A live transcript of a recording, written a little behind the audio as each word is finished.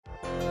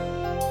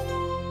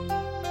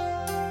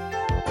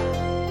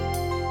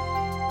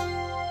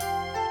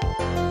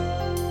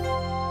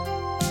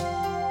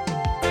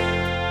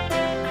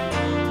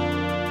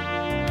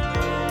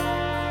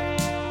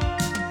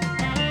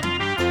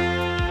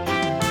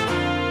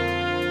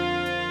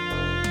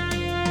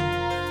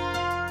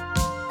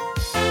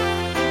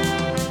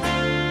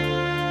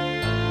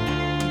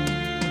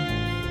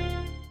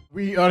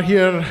are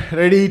here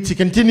ready to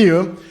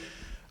continue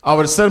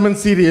our sermon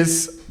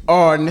series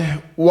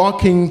on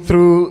walking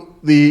through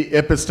the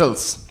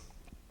epistles.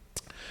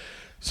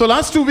 So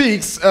last 2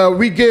 weeks,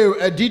 we gave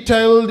a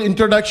detailed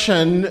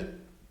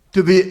introduction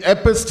to the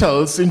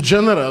epistles in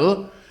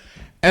general,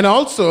 and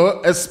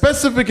also a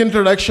specific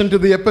introduction to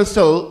the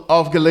epistle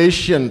of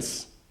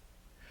Galatians.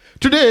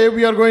 Today,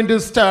 we are going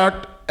to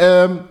start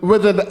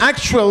with an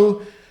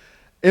actual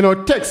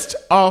text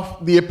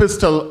of the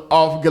epistle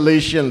of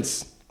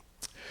Galatians.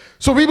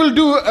 So we will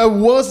do a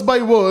verse by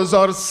verse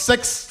or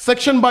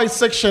section by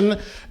section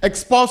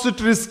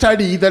expository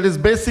study that is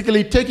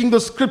basically taking the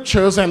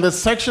scriptures and the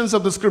sections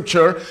of the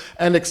scripture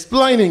and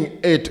explaining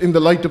it in the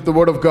light of the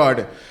word of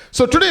God.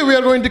 So today we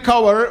are going to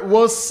cover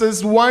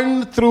verses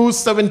 1 through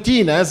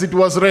 17 as it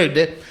was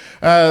read.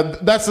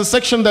 That's the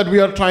section that we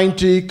are trying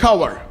to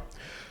cover.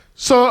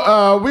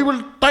 So we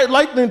will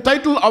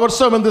title our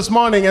sermon this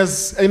morning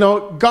as,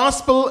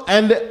 Gospel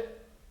and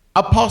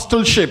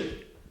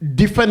Apostleship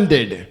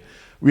Defended.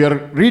 We are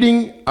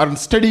reading and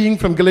studying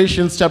from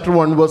Galatians chapter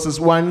 1, verses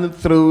 1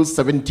 through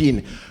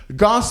 17.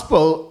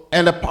 Gospel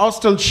and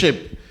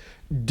Apostleship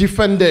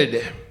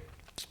Defended.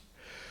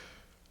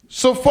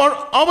 So for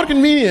our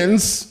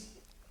convenience,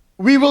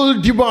 we will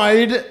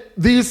divide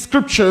these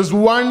scriptures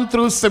 1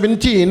 through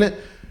 17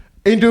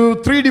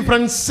 into 3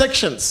 different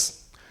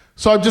sections.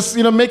 So I'm just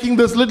making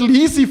this a little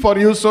easy for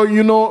you so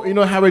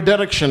have a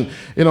direction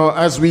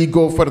as we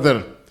go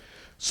further.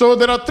 So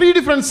there are 3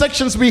 different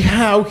sections we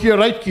have here,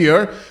 right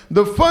here.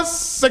 The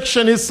first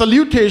section is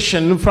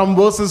salutation from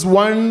verses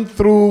 1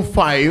 through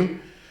 5.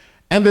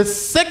 And the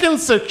second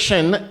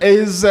section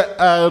is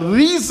a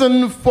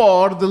reason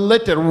for the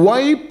letter,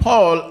 why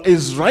Paul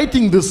is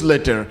writing this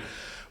letter,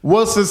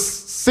 verses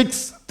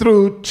 6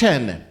 through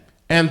 10.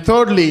 And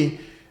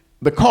thirdly,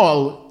 the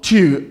call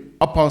to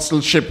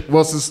apostleship,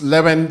 verses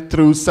 11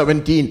 through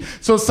 17.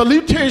 So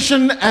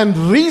salutation and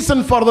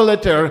reason for the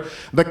letter,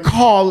 the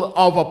call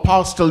of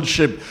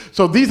apostleship.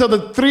 So these are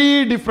the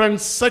 3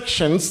 different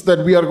sections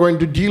that we are going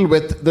to deal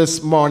with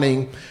this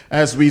morning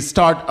as we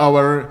start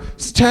our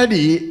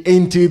study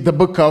into the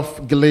book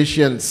of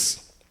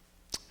Galatians.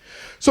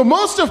 So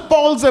most of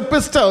Paul's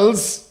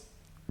epistles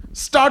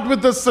start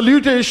with the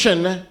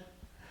salutation,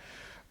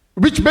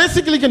 which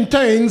basically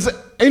contains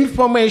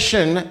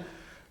information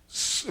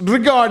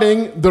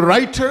regarding the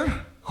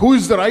writer, who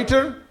is the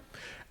writer,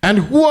 and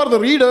who are the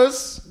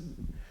readers,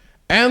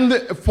 and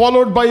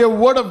followed by a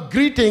word of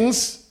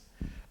greetings,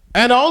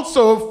 and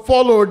also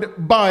followed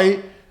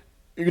by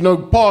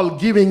Paul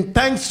giving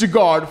thanks to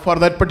God for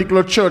that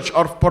particular church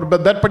or for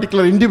that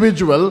particular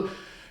individual,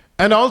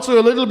 and also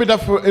a little bit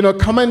of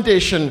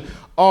commendation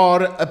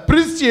or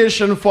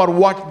appreciation for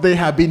what they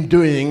have been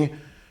doing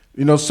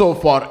so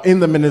far in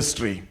the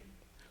ministry.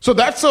 So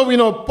that's how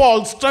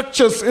Paul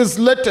structures his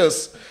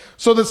letters.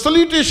 So the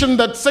salutation,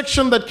 that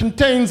section that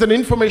contains an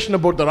information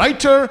about the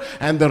writer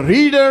and the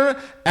reader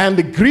and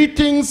the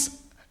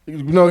greetings.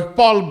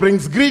 Paul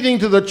brings greeting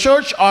to the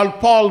church, or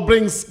Paul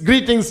brings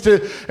greetings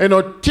to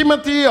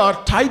Timothy or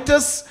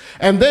Titus,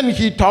 and then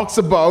he talks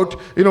about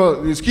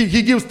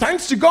he gives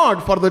thanks to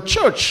God for the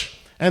church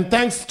and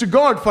thanks to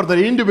God for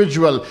the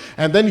individual,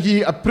 and then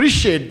he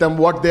appreciates them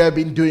what they have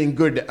been doing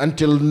good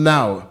until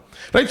now.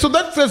 Right? So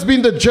that has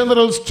been the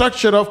general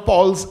structure of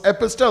Paul's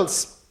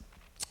epistles.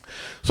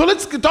 So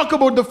let's talk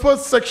about the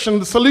first section,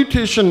 the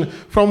salutation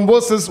from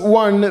verses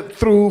 1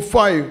 through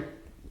 5.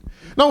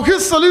 Now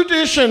his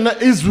salutation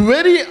is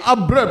very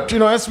abrupt,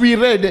 as we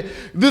read.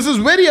 This is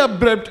very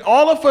abrupt.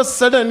 All of a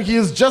sudden he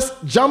is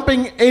just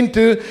jumping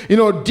into,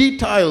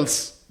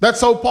 details.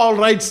 That's how Paul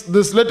writes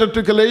this letter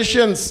to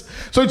Galatians.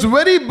 So it's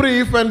very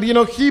brief, and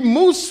he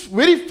moves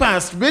very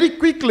fast, very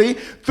quickly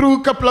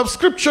through a couple of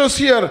scriptures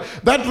here.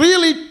 That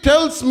really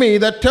tells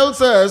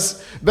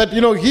us that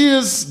he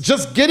is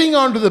just getting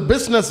on to the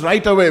business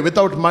right away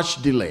without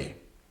much delay.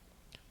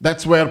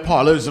 That's where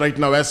Paul is right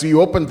now as we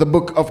open the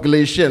book of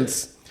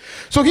Galatians.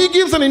 So he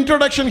gives an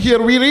introduction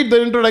here. We read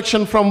the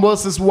introduction from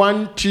verses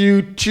 1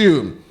 to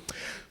 2.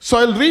 So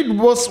I'll read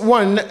verse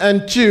 1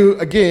 and 2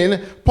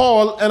 again.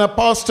 Paul, an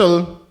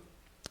apostle,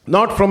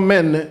 not from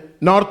men,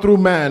 nor through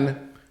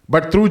man,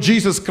 but through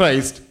Jesus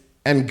Christ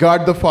and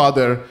God the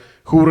Father,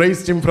 who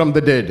raised him from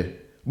the dead.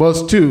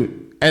 Verse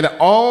 2, and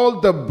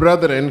all the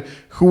brethren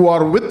who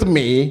are with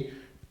me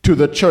to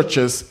the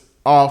churches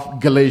of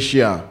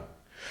Galatia.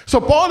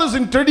 So Paul is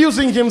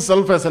introducing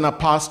himself as an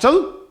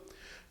apostle,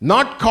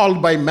 not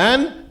called by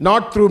man,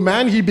 not through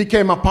man he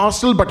became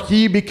apostle, but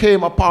he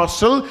became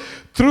apostle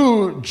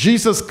through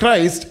Jesus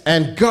Christ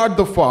and God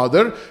the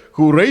Father,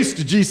 who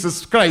raised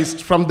Jesus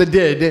Christ from the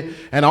dead.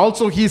 And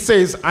also he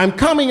says, I'm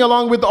coming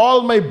along with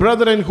all my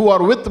brethren who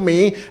are with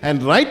me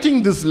and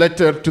writing this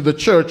letter to the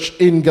church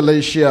in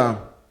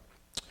Galatia.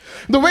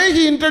 The way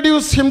he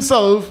introduced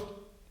himself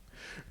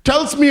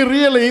tells me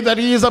really that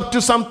he is up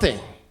to something.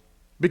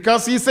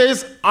 Because he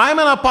says, I'm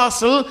an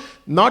apostle,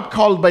 not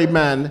called by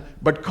man,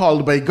 but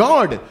called by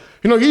God.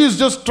 He is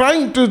just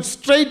trying to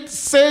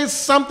say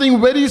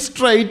something very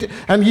straight,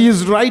 and he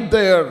is right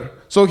there.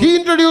 So he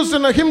introduced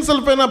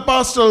himself an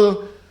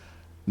apostle,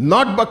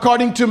 not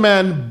according to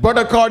man, but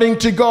according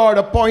to God,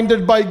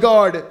 appointed by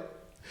God.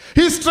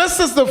 He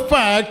stresses the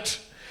fact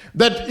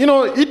that,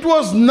 it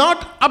was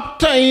not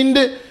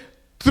obtained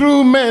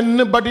through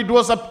men, but it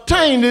was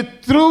obtained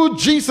through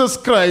Jesus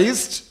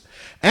Christ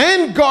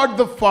and God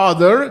the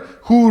Father,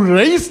 who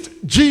raised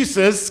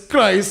Jesus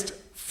Christ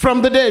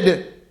from the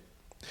dead.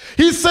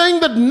 He's saying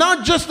that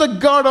not just the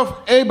God of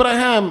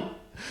Abraham,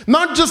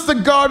 not just the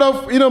God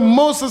of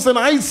Moses and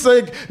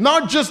Isaac,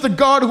 not just the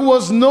God who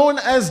was known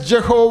as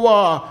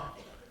Jehovah.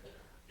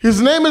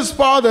 His name is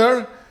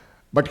Father,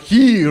 but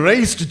he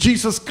raised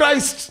Jesus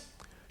Christ.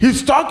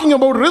 He's talking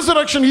about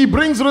resurrection. He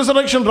brings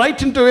resurrection right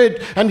into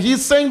it. And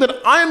he's saying that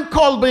I am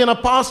called by an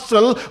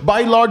apostle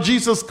by Lord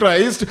Jesus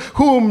Christ,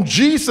 whom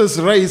Jesus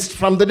raised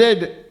from the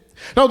dead.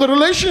 Now, the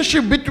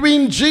relationship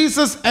between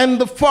Jesus and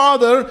the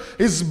Father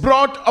is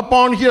brought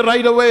upon here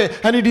right away,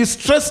 and it is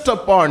stressed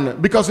upon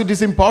because it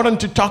is important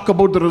to talk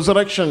about the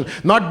resurrection.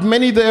 Not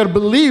many there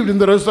believed in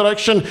the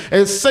resurrection.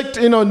 A sect,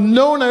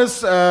 known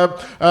as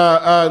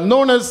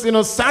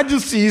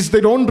Sadducees,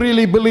 they don't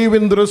really believe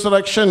in the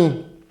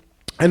resurrection.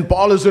 And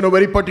Paul is,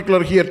 very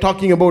particular here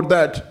talking about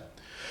that.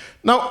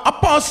 Now,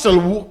 apostle,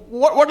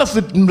 what does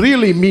it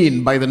really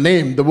mean by the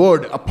name, the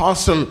word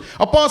apostle?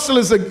 Apostle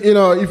is,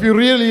 if you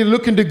really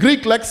look into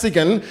Greek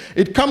lexicon,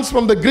 it comes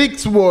from the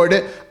Greek word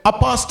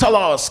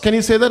apostolos. Can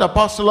you say that,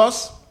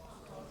 apostolos?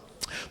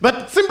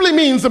 That simply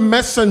means a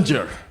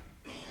messenger.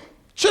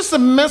 Just a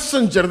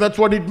messenger, that's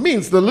what it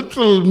means. The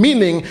literal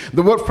meaning,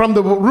 the word from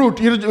the root,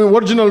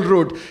 original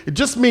root, it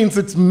just means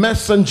it's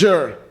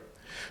messenger.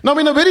 Now,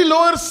 in a very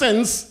lower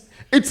sense,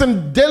 it's a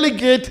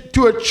delegate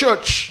to a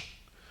church.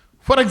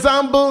 For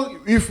example,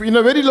 if in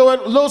a very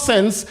low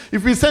sense,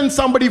 if we send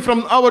somebody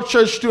from our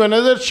church to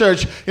another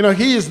church,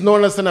 he is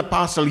known as an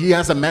apostle. He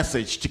has a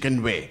message to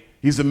convey.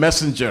 He's a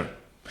messenger.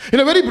 In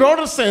a very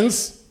broader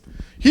sense,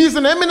 he is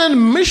an eminent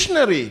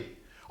missionary,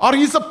 or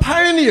he's a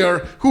pioneer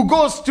who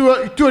goes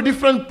to a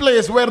different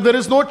place where there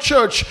is no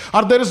church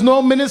or there is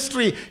no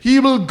ministry. He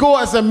will go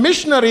as a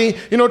missionary,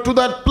 to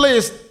that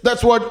place.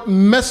 That's what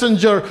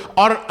messenger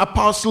or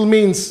apostle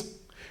means.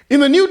 In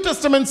the New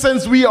Testament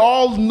sense, we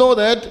all know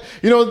that,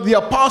 the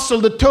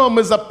apostle, the term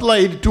is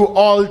applied to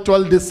all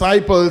 12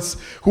 disciples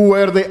who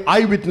were the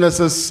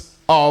eyewitnesses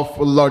of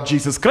Lord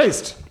Jesus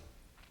Christ.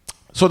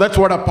 So that's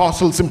what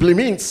apostle simply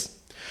means.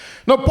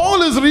 Now,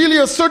 Paul is really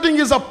asserting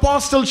his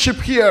apostleship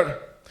here.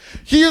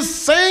 He is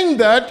saying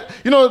that,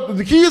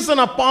 he is an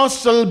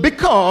apostle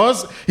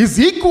because his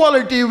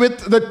equality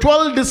with the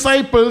 12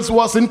 disciples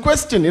was in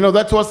question.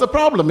 That was the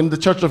problem in the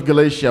church of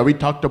Galatia. We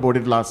talked about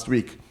it last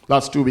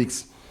 2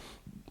 weeks.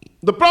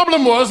 The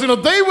problem was,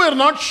 they were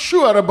not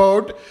sure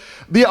about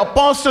the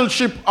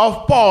apostleship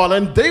of Paul,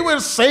 and they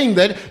were saying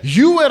that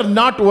you were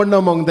not one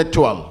among the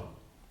 12.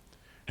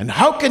 And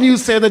how can you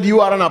say that you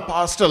are an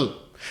apostle?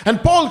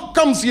 And Paul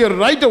comes here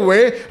right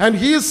away, and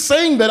he is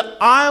saying that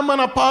I am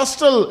an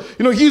apostle.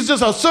 He's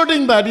just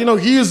asserting that,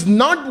 he is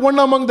not one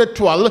among the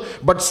 12,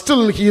 but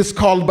still he is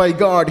called by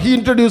God. He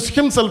introduced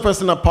himself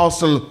as an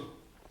apostle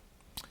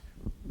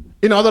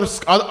in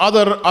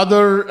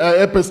other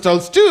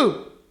epistles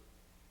too.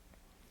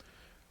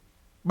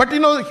 But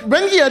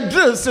when he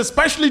addressed,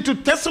 especially to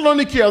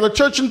Thessalonica, the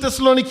church in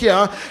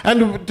Thessalonica,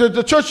 and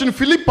the church in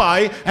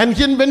Philippi, and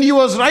when he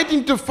was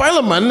writing to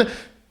Philemon,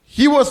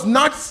 he was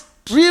not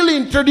really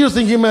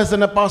introducing him as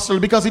an apostle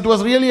because it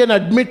was really an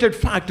admitted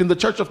fact in the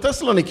church of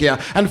Thessalonica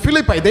and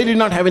Philippi. They did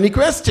not have any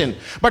question.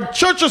 But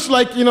churches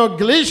like,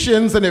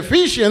 Galatians and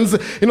Ephesians,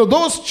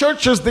 those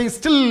churches, they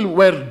still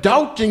were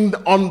doubting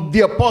on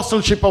the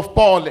apostleship of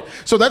Paul.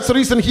 So that's the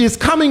reason he is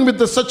coming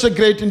with such a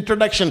great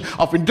introduction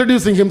of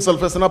introducing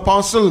himself as an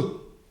apostle.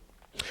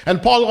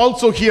 And Paul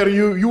also here,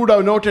 you would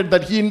have noted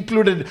that he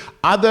included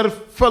other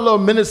fellow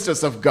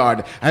ministers of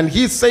God. And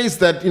he says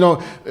that,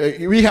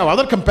 we have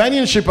other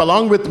companionship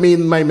along with me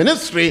in my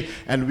ministry,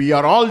 and we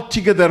are all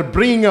together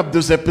bringing up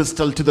this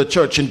epistle to the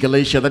church in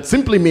Galatia. That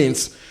simply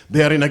means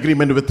they are in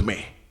agreement with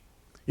me.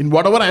 In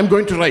whatever I am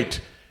going to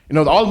write,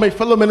 all my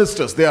fellow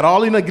ministers, they are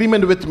all in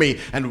agreement with me,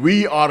 and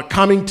we are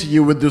coming to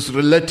you with this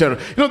letter.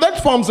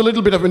 That forms a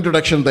little bit of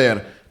introduction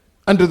there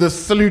under the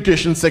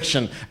salutation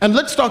section. And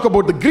let's talk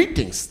about the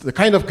greetings, the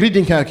kind of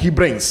greeting he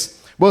brings.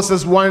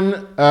 Verses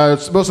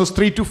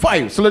 3 to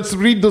 5. So let's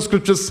read the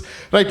scriptures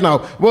right now.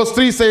 Verse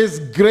 3 says,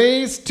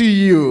 grace to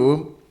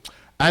you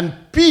and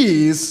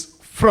peace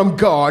from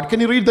God.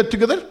 Can you read that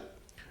together?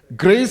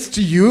 Grace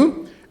to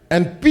you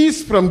and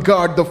peace from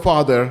God the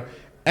Father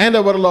and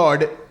our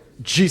Lord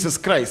Jesus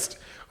Christ,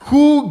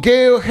 who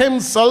gave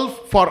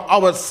himself for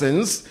our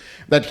sins,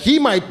 that he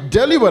might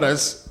deliver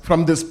us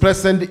from this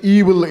present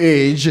evil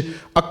age,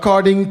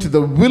 according to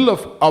the will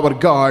of our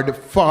God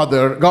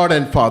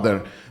and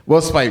Father.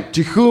 Verse 5,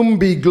 to whom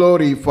be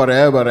glory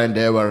forever and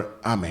ever.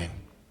 Amen.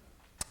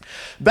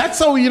 That's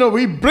how,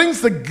 he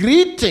brings the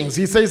greetings.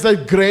 He says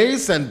that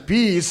grace and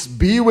peace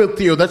be with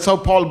you. That's how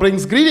Paul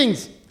brings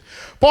greetings.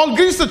 Paul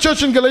greets the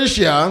church in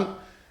Galatia,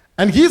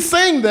 And he's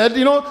saying that,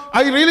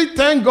 I really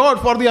thank God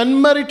for the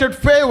unmerited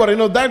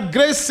favor. That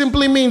grace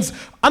simply means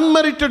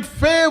unmerited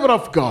favor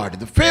of God.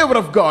 The favor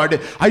of God.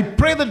 I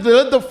pray that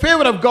let the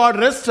favor of God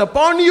rest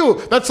upon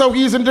you. That's how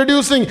he's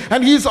introducing.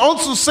 And he's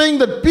also saying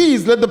that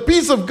let the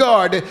peace of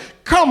God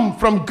come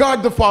from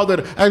God the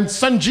Father and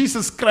Son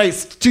Jesus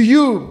Christ to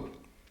you.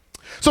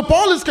 So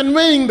Paul is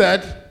conveying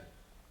that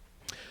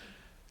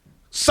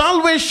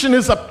salvation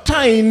is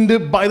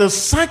obtained by the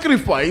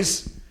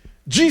sacrifice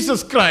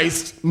Jesus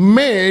Christ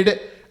made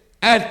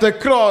at the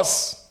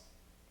cross.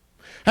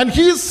 And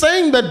he is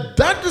saying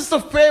that is the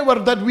favor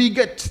that we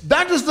get.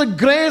 That is the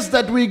grace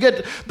that we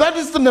get. That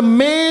is an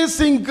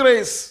amazing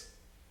grace.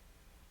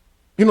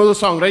 You know the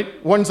song,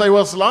 right? Once I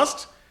was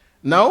lost,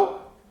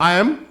 now I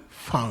am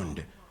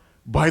found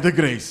by the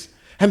grace.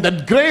 And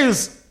that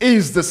grace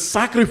is the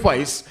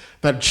sacrifice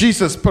that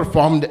Jesus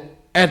performed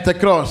at the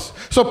cross.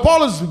 So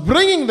Paul is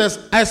bringing this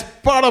as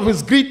part of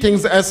his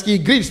greetings as he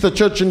greets the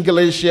church in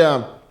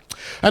Galatia.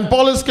 And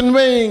Paul is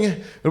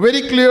conveying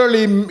very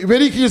clearly,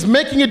 he is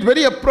making it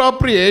very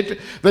appropriate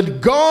that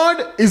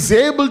God is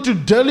able to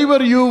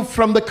deliver you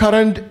from the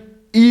current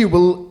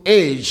evil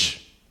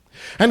age.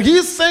 And he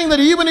is saying that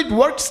even it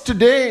works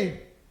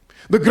today.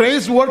 The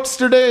grace works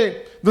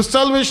today. The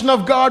salvation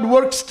of God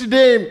works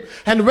today.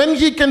 And when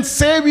he can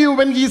save you,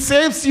 when he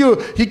saves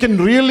you, he can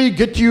really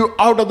get you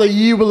out of the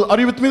evil. Are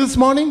you with me this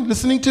morning?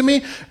 Listening to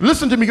me?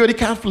 Listen to me very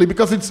carefully,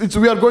 because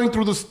we are going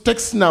through this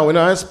text now,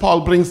 as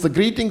Paul brings the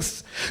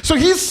greetings. So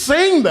he's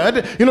saying that,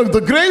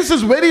 the grace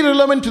is very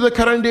relevant to the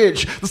current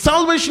age. The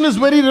salvation is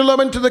very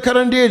relevant to the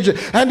current age.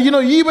 And,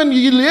 even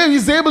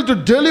he's able to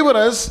deliver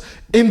us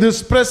in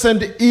this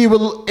present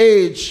evil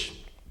age.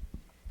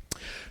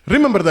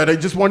 Remember that. I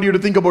just want you to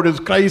think about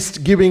it.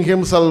 Christ giving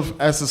himself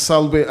as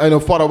a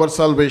for our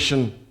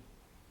salvation.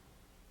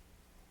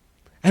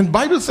 And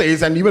Bible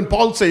says, and even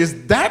Paul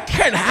says, that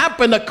had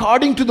happened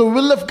according to the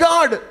will of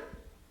God.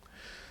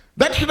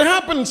 That had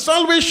happened,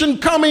 salvation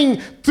coming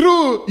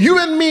through you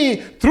and me,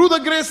 through the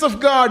grace of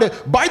God,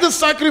 by the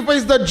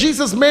sacrifice that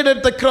Jesus made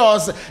at the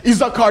cross,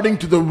 is according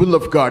to the will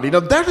of God.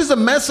 That is the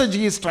message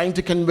he is trying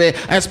to convey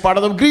as part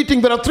of the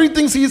greeting. There are three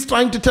things he is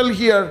trying to tell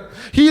here.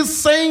 He is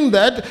saying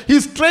that he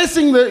is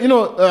tracing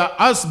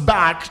us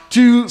back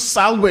to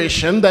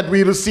salvation that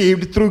we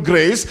received through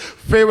grace,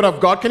 favor of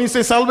God. Can you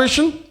say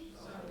salvation?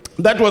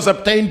 That was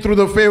obtained through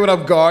the favor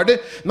of God,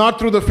 not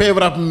through the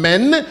favor of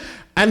men.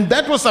 And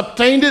that was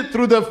obtained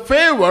through the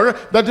favor,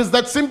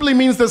 that simply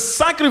means the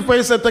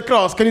sacrifice at the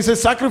cross. Can you say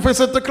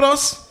sacrifice at the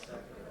cross?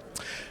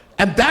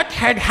 And that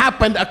had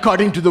happened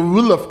according to the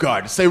will of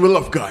God. Say will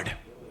of God.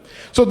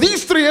 So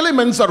these three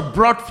elements are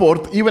brought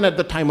forth even at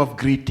the time of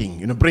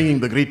greeting,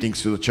 bringing the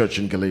greetings to the church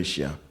in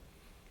Galatia.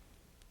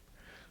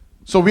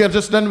 So we are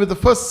just done with the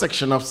first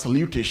section of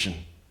salutation.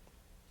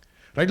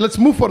 Right, let's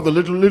move for the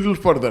little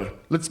further.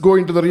 Let's go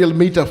into the real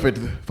meat of it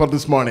for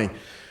this morning.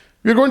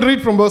 We're going to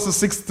read from verses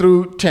 6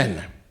 through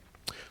 10.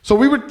 So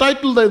we would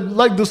title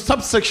the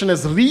subsection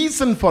as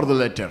reason for the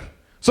letter.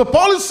 So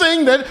Paul is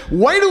saying that,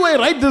 why do I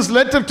write this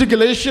letter to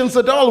Galatians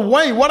at all?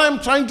 Why? What I'm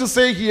trying to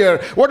say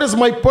here? What is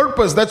my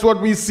purpose? That's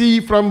what we see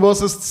from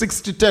verses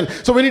 6 to 10.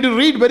 So we need to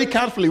read very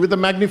carefully with a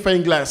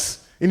magnifying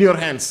glass in your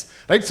hands.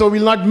 Right? So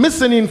we'll not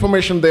miss any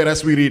information there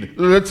as we read.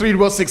 Let's read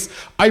verse 6.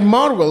 I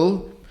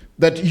marvel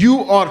that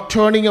you are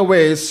turning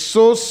away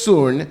so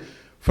soon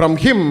from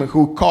him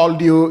who called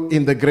you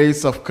in the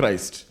grace of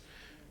Christ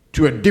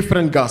to a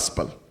different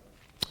gospel,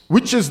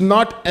 which is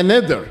not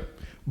another,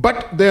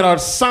 but there are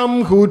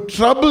some who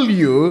trouble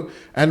you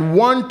and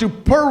want to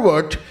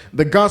pervert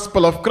the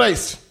gospel of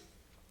Christ.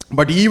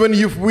 But even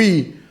if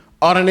we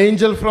or an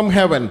angel from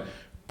heaven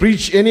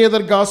preach any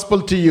other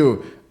gospel to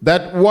you,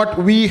 that what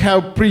we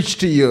have preached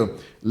to you,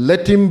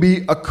 let him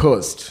be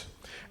accursed.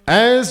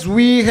 As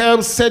we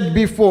have said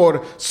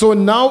before, so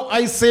now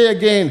I say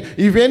again,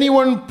 if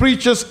anyone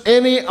preaches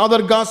any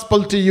other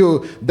gospel to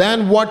you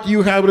than what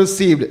you have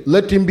received,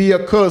 let him be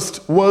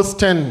accursed. Verse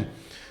 10.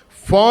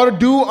 For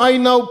do I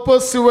now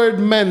persuade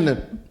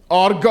men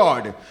or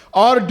God,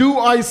 or do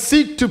I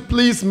seek to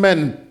please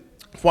men?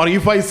 For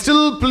if I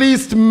still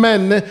pleased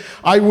men,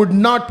 I would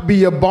not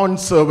be a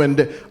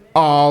bondservant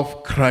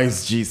of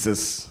Christ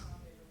Jesus.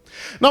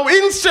 Now,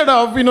 instead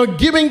of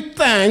giving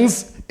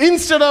thanks,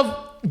 instead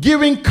of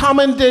giving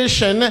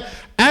commendation,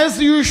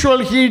 as usual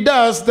he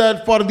does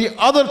that for the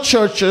other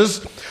churches,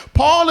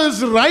 Paul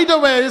is right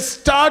away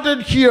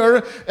started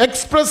here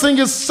expressing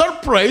his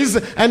surprise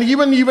and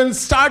even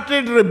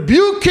started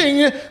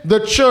rebuking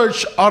the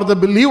church or the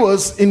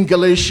believers in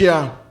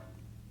Galatia.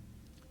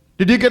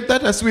 Did you get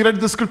that as we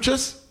read the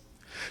scriptures?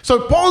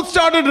 So Paul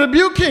started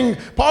rebuking.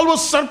 Paul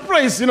was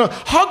surprised.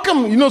 How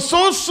come,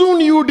 so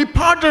soon you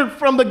departed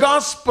from the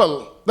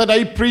gospel that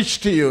I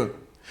preached to you?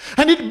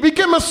 And it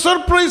became a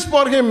surprise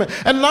for him.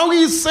 And now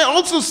he's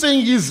also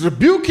saying he's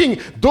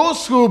rebuking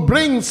those who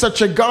bring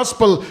such a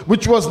gospel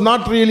which was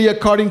not really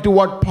according to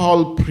what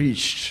Paul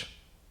preached.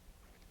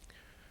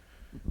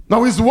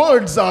 Now his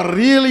words are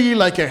really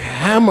like a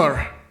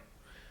hammer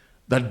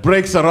that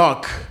breaks a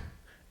rock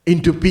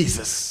into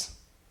pieces.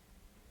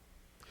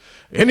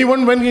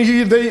 Anyone, when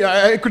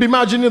I could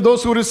imagine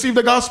those who received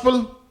the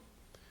gospel.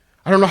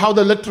 I don't know how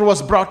the letter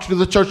was brought to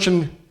the church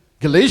in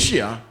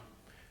Galatia.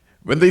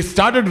 When they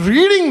started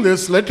reading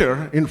this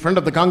letter in front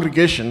of the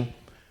congregation,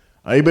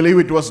 I believe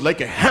it was like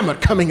a hammer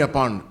coming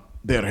upon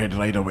their head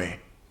right away.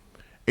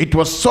 It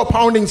was so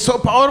pounding, so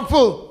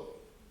powerful.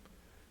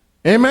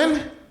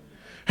 Amen?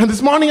 And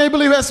this morning, I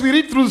believe, as we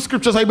read through the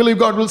scriptures, I believe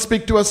God will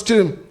speak to us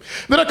too.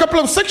 There are a couple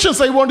of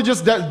sections I want to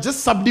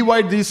just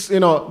subdivide these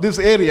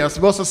areas,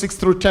 verses 6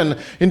 through 10,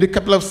 into a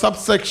couple of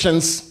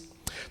subsections.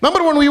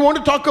 Number one, we want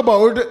to talk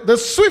about the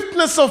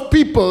swiftness of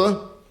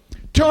people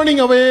turning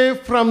away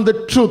from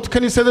the truth.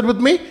 Can you say that with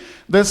me?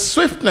 The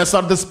swiftness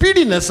or the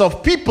speediness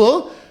of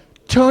people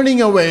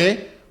turning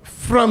away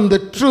from the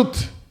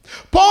truth.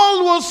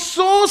 Paul was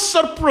so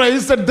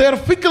surprised at their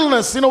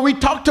fickleness. We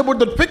talked about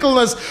the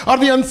fickleness or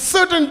the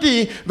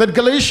uncertainty that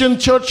Galatian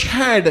church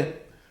had.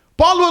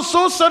 Paul was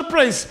so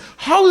surprised.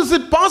 How is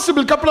it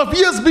possible? A couple of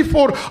years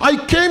before,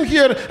 I came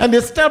here and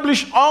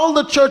established all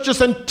the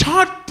churches and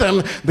taught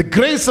them the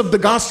grace of the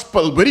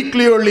gospel very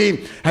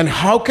clearly. And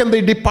how can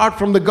they depart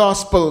from the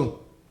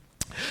gospel?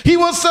 He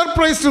was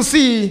surprised to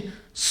see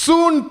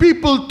soon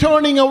people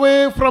turning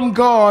away from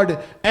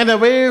God and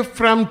away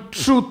from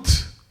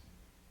truth.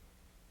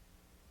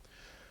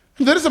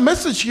 There is a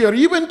message here,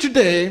 even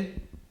today,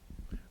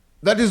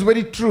 that is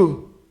very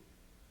true.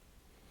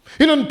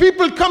 When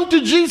people come to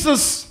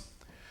Jesus,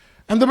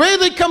 and the way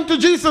they come to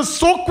Jesus,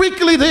 so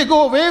quickly they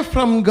go away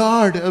from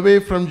God, away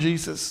from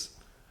Jesus,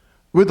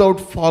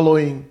 without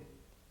following.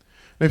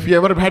 If you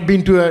ever had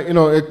been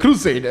to a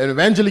crusade, an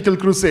evangelical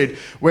crusade,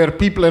 where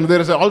people, and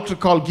there is an altar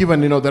call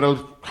given, there are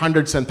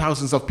hundreds and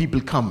thousands of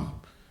people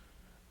come,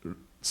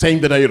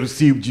 saying that I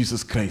received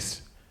Jesus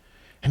Christ.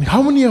 And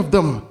how many of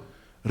them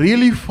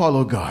really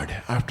follow God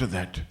after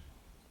that?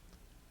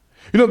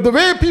 The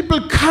way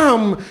people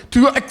come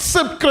to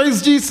accept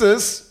Christ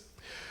Jesus,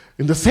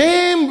 in the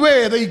same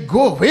way they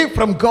go away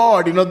from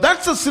God.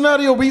 That's a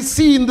scenario we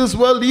see in this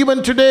world.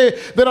 Even today,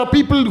 there are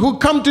people who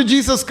come to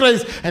Jesus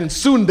Christ and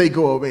soon they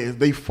go away.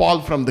 They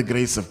fall from the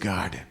grace of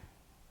God.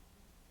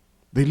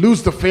 They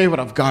lose the favor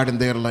of God in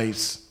their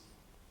lives.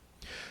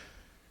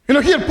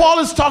 Here Paul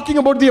is talking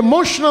about the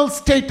emotional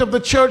state of the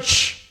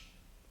church.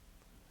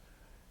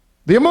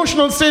 The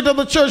emotional state of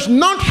the church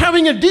not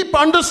having a deep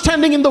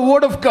understanding in the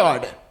Word of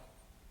God.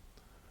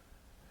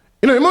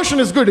 Emotion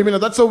is good.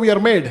 That's how we are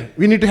made.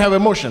 We need to have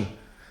emotion.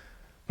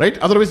 Right?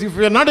 Otherwise, if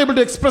we are not able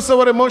to express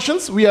our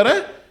emotions, we are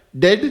a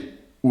dead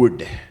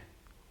wood.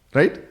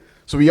 Right?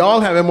 So we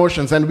all have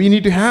emotions and we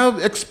need to have,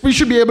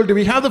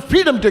 we have the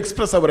freedom to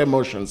express our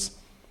emotions.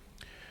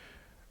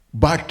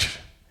 But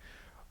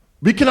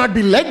we cannot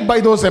be led by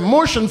those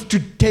emotions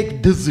to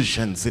take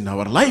decisions in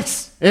our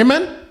lives.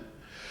 Amen?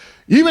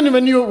 Even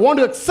when you want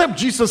to accept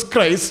Jesus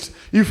Christ,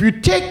 if you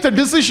take the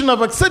decision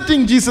of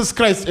accepting Jesus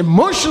Christ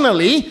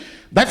emotionally,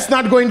 that's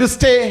not going to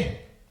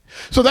stay.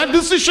 So that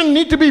decision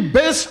needs to be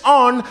based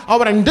on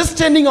our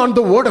understanding on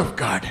the Word of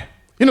God.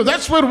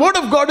 That's where Word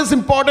of God is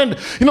important.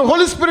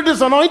 Holy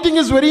Spirit's anointing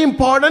is very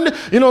important.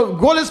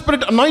 Holy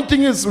Spirit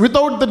anointing is,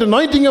 without the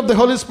anointing of the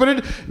Holy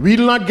Spirit, we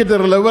will not get the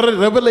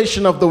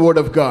revelation of the Word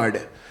of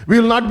God. We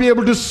will not be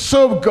able to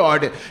serve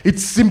God. It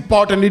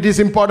is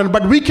important,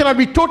 but we cannot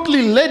be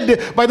totally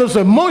led by those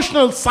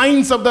emotional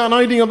signs of the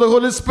anointing of the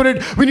Holy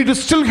Spirit. We need to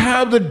still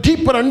have the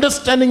deeper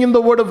understanding in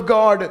the Word of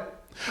God.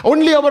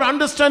 Only our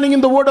understanding in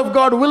the Word of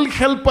God will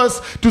help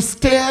us to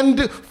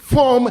stand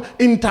firm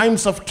in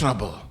times of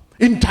trouble,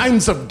 in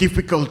times of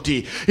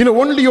difficulty.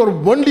 Only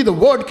the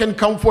Word can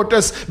comfort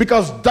us,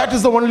 because that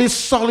is the only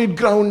solid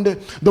ground.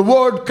 The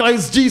Word,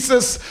 Christ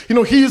Jesus,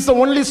 He is the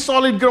only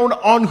solid ground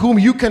on whom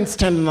you can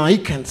stand and I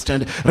can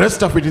stand.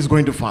 Rest of it is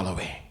going to fall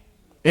away.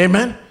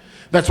 Amen?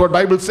 That's what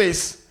Bible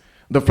says.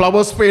 The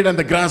flowers fade and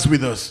the grass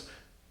withers,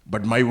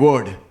 but my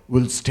word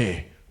will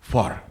stay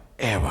forever.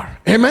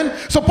 Amen?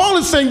 So Paul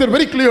is saying that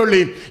very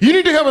clearly. You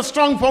need to have a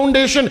strong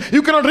foundation.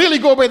 You cannot really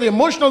go by the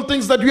emotional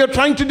things that we are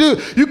trying to do.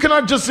 You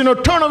cannot just,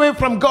 turn away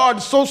from God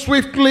so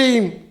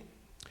swiftly.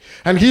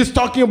 And he is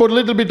talking about a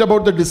little bit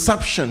about the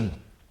deception,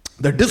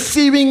 the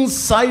deceiving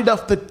side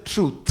of the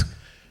truth.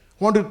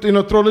 I want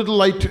to, throw a little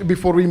light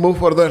before we move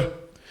further.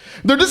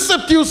 The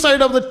deceptive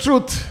side of the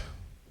truth.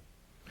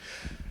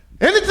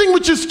 Anything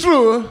which is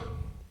true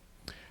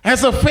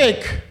has a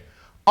fake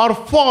or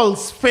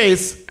false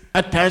face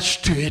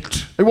attached to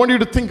it. I want you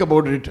to think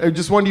about it. I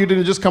just want you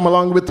to just come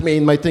along with me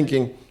in my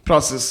thinking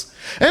process.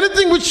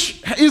 Anything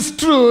which is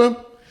true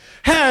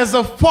has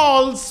a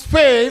false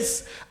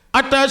face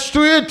attached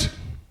to it.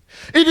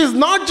 It is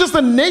not just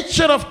the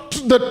nature of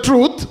the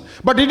truth,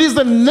 but it is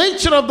the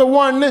nature of the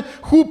one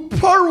who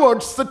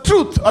perverts the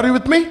truth. Are you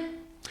with me?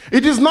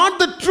 It is not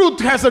the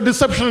truth has a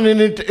deception in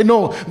it.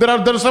 There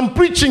are some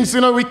preachings,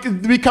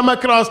 we come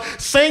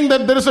across saying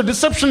that there is a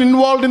deception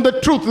involved in the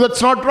truth.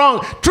 That's not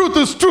wrong. Truth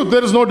is truth.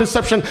 There is no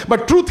deception.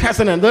 But truth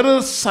has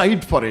another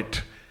side for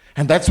it.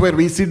 And that's where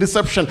we see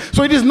deception.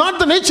 So it is not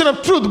the nature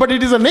of truth, but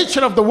it is the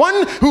nature of the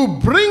one who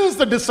brings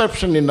the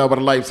deception in our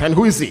lives. And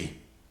who is he?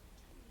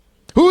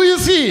 Who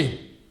is he?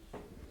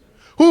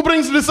 Who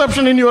brings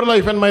deception in your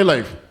life and my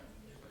life?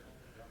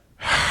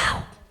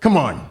 Come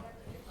on.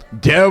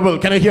 Devil.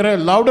 Can I hear a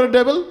louder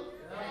devil?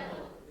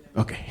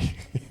 Okay.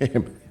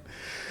 Amen.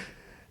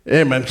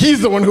 Amen. He's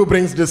the one who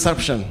brings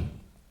deception.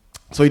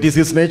 So it is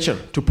his nature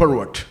to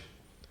pervert.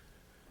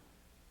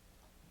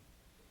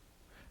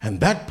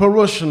 And that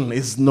perversion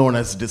is known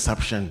as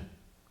deception.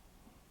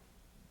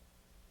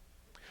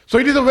 So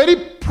it is a very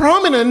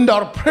prominent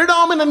or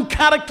predominant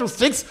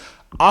characteristics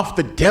of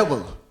the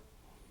devil.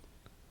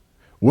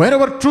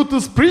 Wherever truth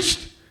is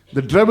preached,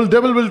 the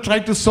devil will try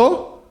to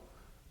sow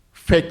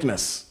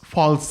fakeness,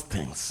 false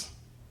things.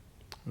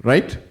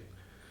 Right?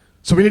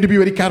 So we need to be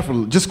very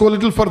careful. Just go a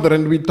little further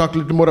and we talk a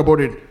little more about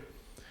it.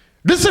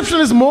 Deception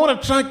is more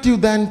attractive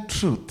than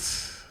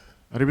truth.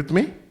 Are you with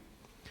me?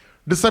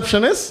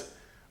 Deception is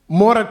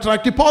more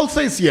attractive. Paul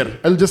says here,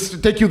 I'll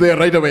just take you there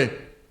right away.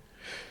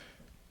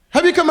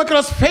 Have you come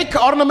across fake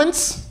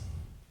ornaments?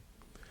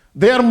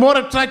 They are more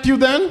attractive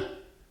than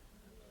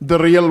the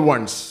real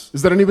ones.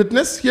 Is there any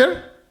witness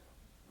here?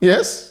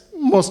 Yes?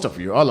 Most of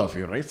you, all of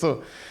you, right?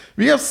 So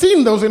we have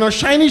seen those,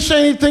 shiny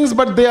things,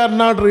 but they are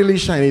not really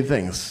shiny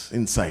things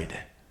inside.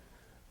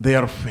 They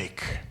are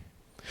fake.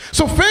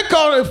 So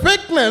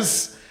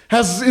fakeness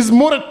has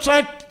more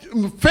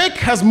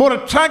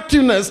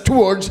attractiveness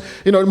towards,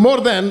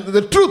 more than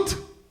the truth.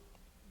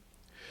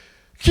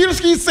 Here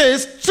he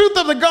says, truth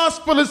of the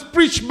gospel is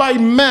preached by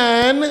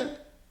man,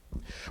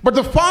 but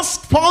the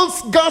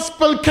false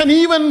gospel can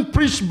even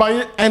preach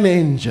by an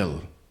angel.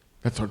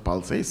 That's what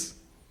Paul says.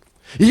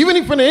 Even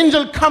if an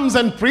angel comes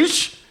and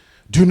preach,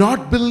 do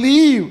not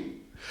believe.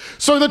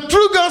 So the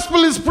true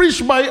gospel is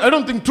preached by, I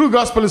don't think true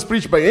gospel is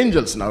preached by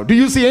angels now. Do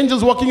you see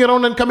angels walking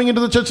around and coming into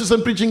the churches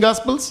and preaching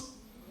gospels?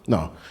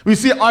 No. We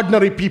see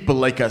ordinary people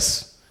like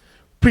us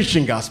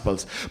preaching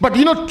gospels. But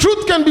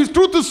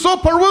truth is so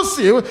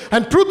pervasive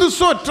and truth is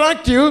so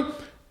attractive,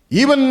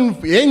 even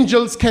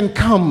angels can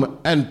come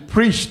and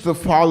preach the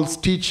false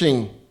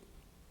teaching.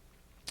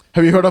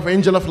 Have you heard of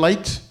angel of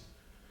light?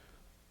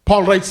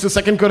 Paul writes to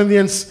 2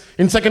 Corinthians,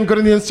 in 2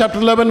 Corinthians chapter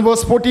 11,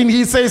 verse 14,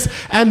 he says,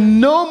 and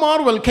no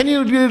marvel, can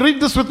you read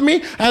this with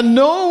me? And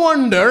no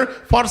wonder,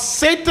 for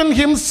Satan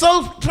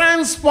himself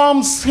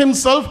transforms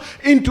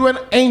himself into an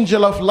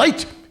angel of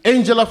light.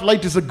 Angel of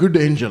light is a good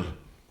angel.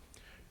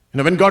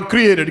 When God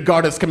created,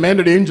 God has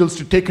commanded angels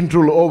to take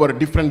control over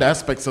different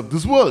aspects of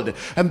this world.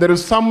 And there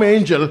is some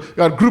angel,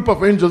 a group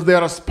of angels, they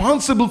are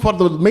responsible for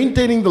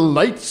maintaining the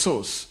light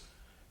source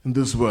in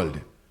this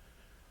world.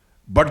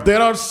 But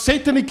there are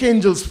satanic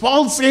angels,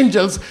 false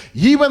angels,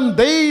 even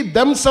they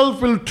themselves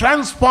will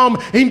transform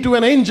into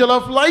an angel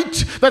of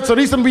light. That's the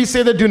reason we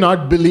say that do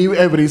not believe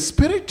every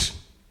spirit.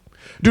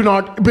 Do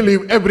not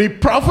believe every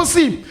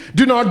prophecy.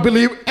 Do not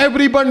believe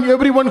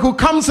everyone who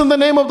comes in the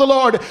name of the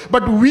Lord.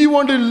 But we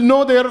want to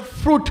know their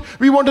fruit.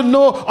 We want to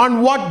know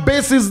on what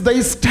basis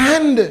they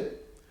stand.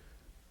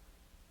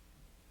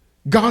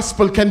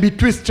 Gospel can be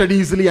twisted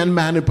easily and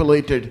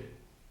manipulated.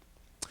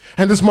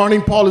 And this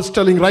morning Paul is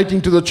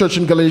writing to the church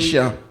in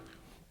Galatia,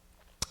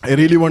 I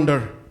really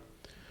wonder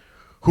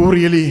who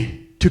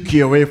really took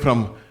you away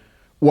from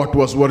what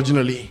was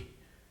originally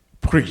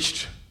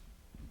preached.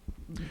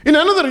 In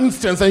another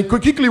instance, I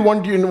quickly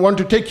want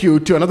to take you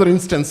to another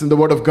instance in the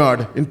Word of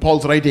God, in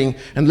Paul's writing,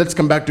 and let's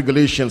come back to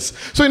Galatians.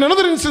 So in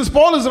another instance,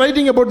 Paul is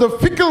writing about the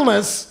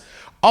fickleness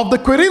of the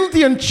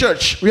Corinthian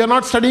church. We are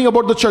not studying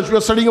about the church, we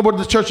are studying about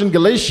the church in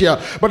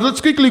Galatia. But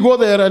let's quickly go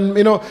there and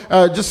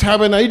just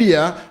have an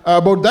idea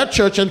about that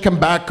church and come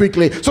back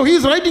quickly. So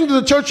he's writing to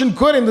the church in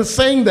Corinth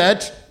saying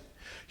that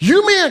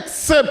you may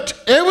accept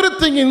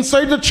everything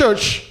inside the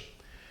church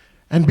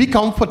and be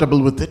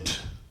comfortable with it.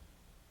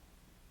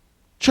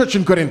 Church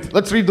in Corinth.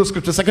 Let's read those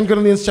scriptures. 2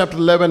 Corinthians chapter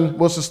 11,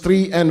 verses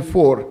 3 and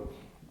 4.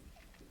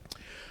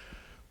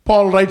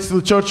 Paul writes to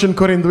the church in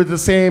Corinth with the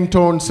same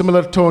tone,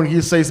 similar tone. He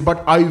says,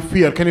 but I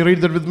fear. Can you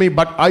read that with me?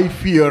 But I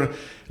fear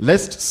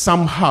lest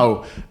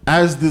somehow,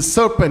 as the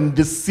serpent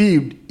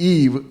deceived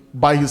Eve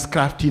by his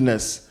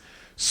craftiness,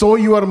 so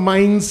your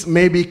minds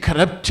may be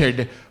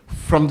corrupted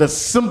from the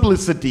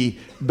simplicity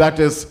that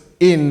is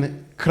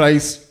in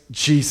Christ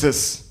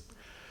Jesus.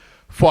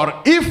 For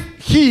if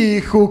he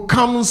who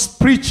comes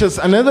preaches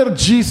another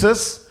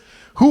Jesus,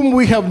 whom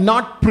we have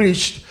not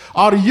preached,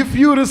 or if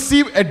you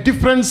receive a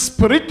different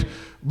spirit,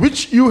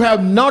 which you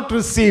have not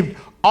received,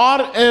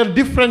 or a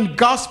different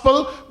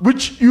gospel,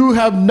 which you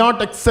have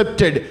not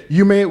accepted,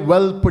 you may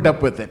well put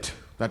up with it.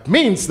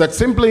 That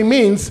simply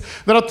means,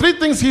 there are three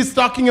things he's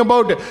talking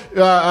about.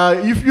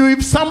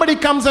 If somebody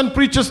comes and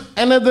preaches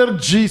another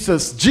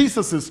Jesus,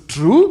 Jesus is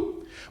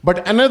true,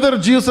 but another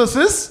Jesus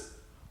is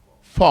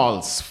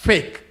false,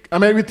 fake.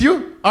 Am I with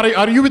you?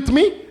 Are you with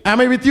me? Am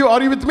I with you? Are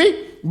you with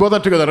me? Both are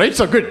together, right?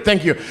 So good,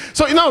 thank you.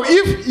 So now,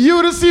 if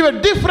you receive a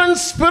different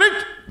spirit,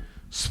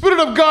 Spirit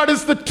of God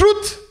is the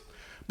truth,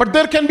 but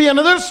there can be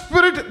another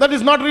spirit that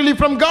is not really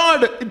from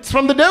God. It's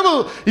from the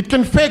devil. It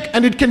can fake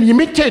and it can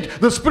imitate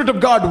the Spirit of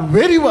God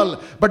very well.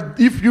 But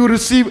if you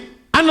receive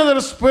another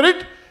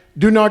spirit,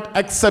 do not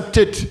accept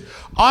it.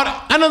 Or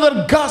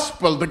another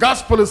gospel. The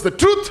gospel is the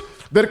truth.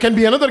 There can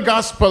be another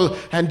gospel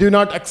and do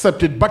not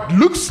accept it. But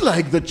looks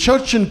like the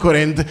church in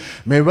Corinth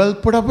may well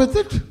put up with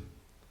it.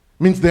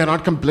 Means they are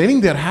not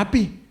complaining, they are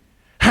happy.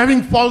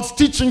 Having false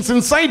teachings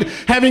inside,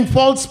 having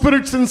false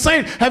spirits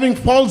inside, having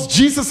false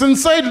Jesus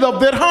inside of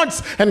their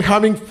hearts, and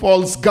having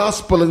false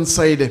gospel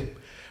inside.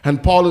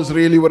 And Paul is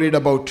really worried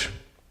about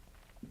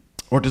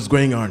what is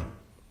going on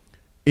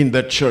in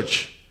that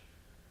church.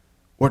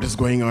 What is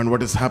going on,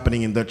 what is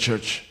happening in that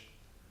church.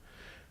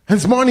 And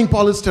this morning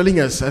Paul is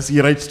telling us, as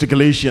he writes to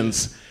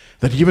Galatians,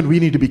 that even we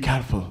need to be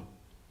careful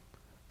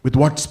with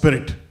what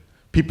spirit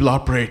people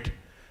operate.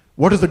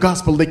 What is the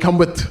gospel they come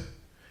with?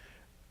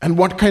 And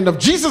what kind of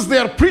Jesus they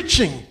are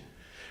preaching.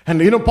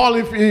 And Paul,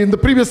 in the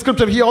previous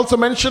scripture, he also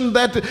mentioned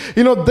that,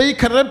 they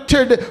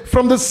corrupted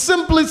from the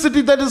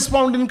simplicity that is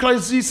found in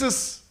Christ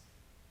Jesus.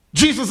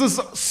 Jesus is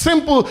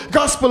simple,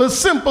 gospel is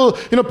simple.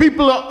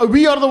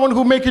 We are the one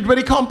who make it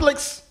very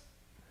complex.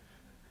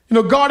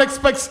 God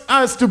expects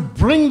us to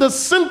bring the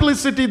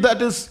simplicity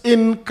that is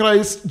in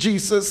Christ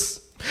Jesus.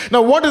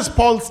 Now, what is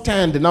Paul's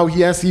stand? Now,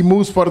 as he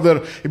moves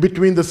further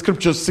between the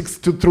scriptures 6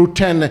 through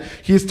 10,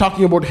 he is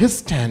talking about his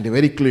stand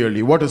very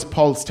clearly. What is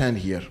Paul's stand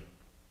here?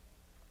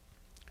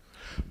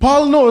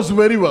 Paul knows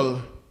very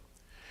well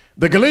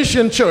the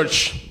Galatian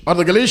church or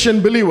the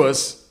Galatian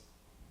believers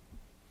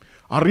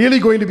are really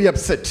going to be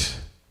upset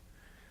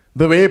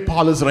the way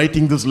Paul is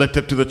writing this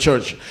letter to the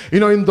church.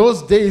 In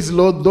those days,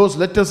 those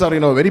letters are,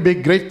 very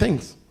big, great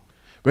things.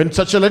 When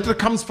such a letter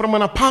comes from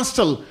an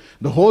apostle,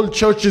 the whole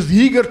church is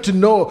eager to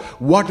know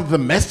what the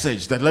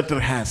message that letter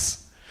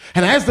has.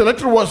 And as the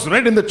letter was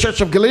read in the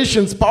church of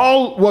Galatians,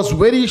 Paul was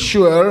very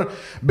sure,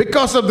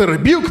 because of the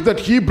rebuke that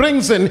he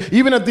brings in,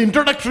 even at the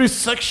introductory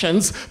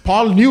sections,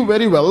 Paul knew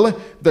very well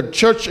that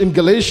church in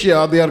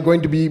Galatia, they are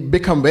going to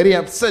become very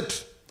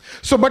upset.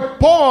 But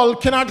Paul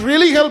cannot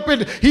really help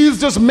it. He is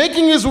just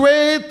making his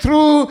way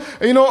through,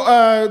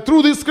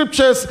 through these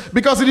scriptures,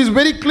 because it is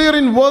very clear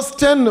in verse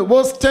 10.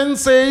 Verse 10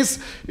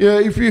 says,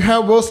 if you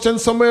have verse 10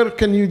 somewhere,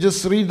 can you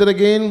just read that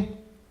again?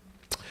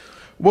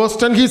 Verse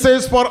 10, he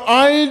says, "For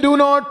I do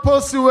not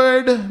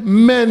persuade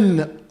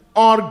men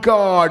or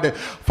God.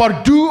 For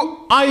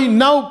do I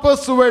now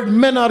persuade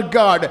men or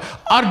God?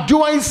 Or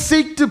do I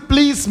seek to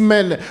please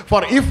men?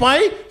 For if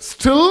I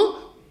still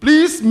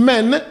please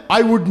men,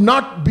 I would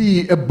not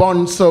be a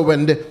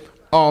bondservant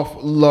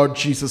of Lord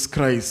Jesus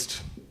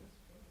Christ."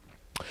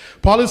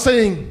 Paul is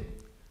saying,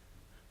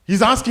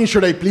 he's asking,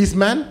 should I please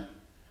man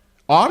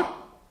or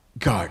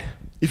God?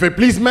 If I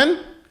please men,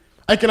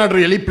 I cannot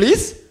really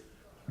please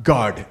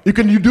God.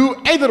 You do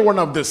either one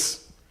of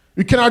this.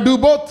 You cannot do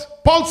both.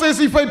 Paul says,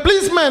 if I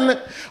please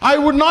men, I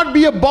would not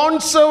be a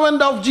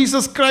bondservant of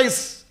Jesus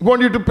Christ. I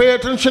want you to pay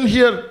attention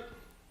here.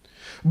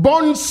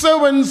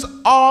 Bondservants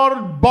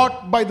are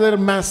bought by their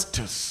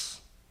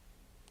masters.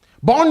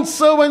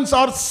 Bondservants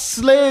are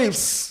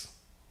slaves.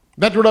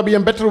 That would be a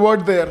better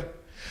word there.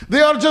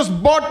 They are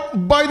just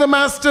bought by the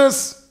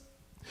masters.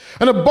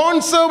 And the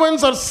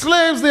bondservants are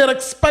slaves. They are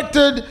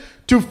expected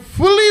to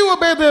fully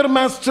obey their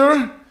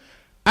master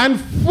and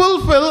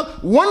fulfill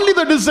only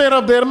the desire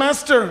of their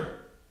master.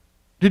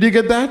 Did you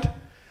get that?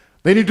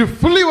 They need to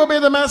fully obey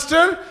the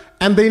master,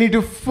 and they need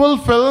to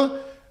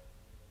fulfill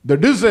the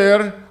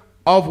desire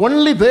of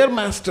only their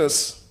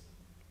masters.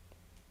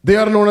 They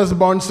are known as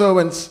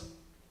bondservants.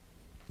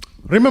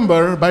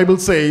 Remember, Bible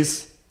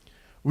says,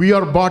 we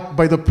are bought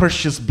by the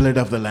precious blood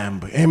of the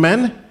Lamb.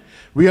 Amen?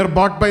 We are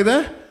bought by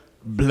the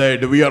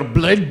blood. We are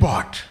blood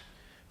bought.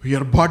 We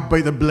are bought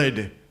by the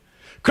blood.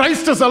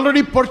 Christ has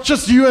already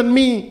purchased you and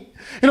me.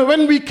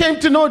 When we came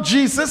to know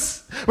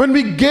Jesus, when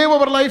we gave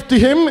our life to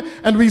Him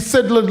and we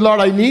said, Lord,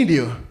 I need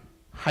you.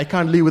 I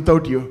can't live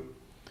without you.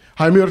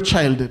 I'm your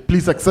child.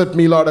 Please accept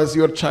me, Lord, as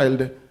your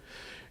child.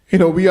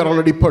 We are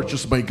already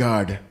purchased by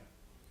God.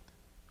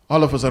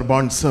 All of us are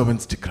bond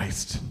servants to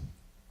Christ.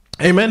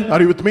 Amen?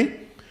 Are you with me?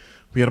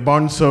 We are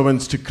bond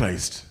servants to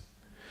Christ.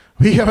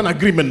 We have an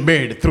agreement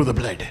made through the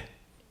blood.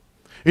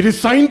 It is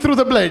signed through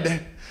the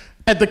blood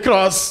at the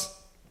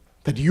cross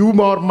that you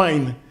are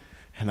mine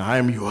and I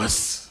am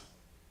yours.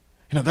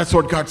 That's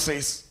what God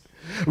says.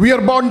 We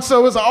are bond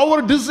servants.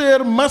 Our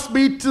desire must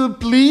be to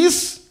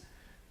please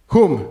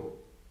whom?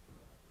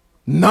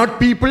 Not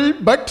people,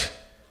 but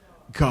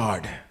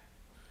God.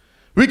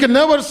 We can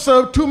never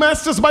serve two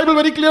masters. The Bible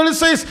very clearly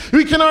says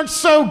we cannot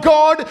serve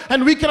God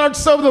and we cannot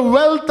serve the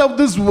wealth of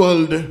this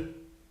world.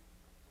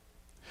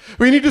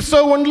 We need to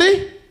serve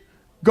only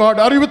God.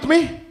 Are you with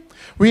me?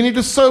 We need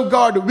to serve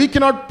God. We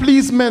cannot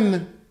please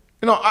men.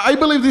 I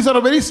believe these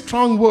are very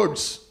strong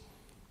words.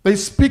 They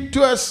speak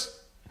to us.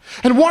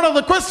 And one of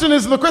the question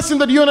is, the question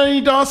that you and I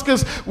need to ask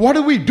is, what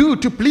do we do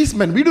to please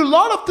men? We do a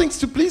lot of things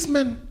to please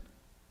men.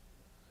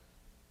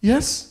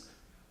 Yes?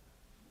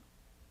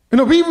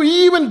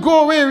 We even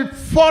go away,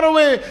 far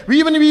away.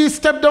 We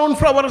step down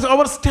from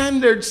our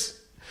standards.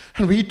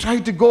 And we try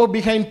to go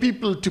behind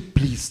people to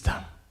please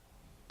them.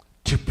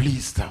 To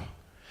please them.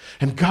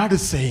 And God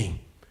is saying,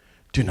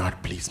 do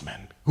not please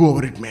men,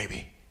 whoever it may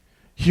be.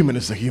 Human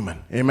is a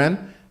human.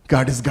 Amen?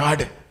 God is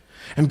God.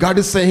 And God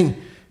is saying,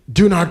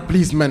 do not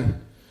please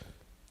men.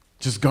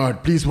 Just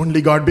God, please, only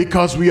God,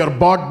 because we are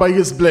bought by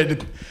His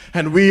blood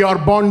and we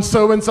are born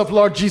servants of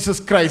Lord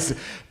Jesus Christ.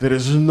 There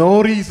is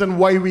no reason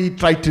why we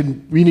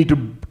need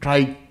to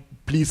try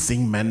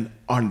pleasing men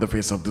on the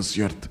face of this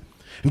earth.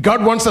 And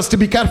God wants us to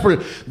be careful.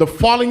 The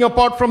falling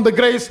apart from the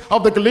grace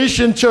of the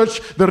Galatian church,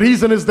 the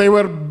reason is they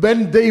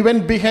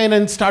went behind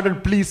and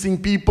started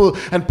pleasing people.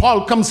 And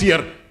Paul comes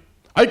here.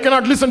 I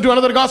cannot listen to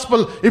another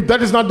gospel if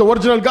that is not the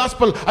original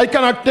gospel. I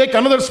cannot take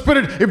another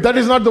spirit if that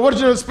is not the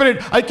original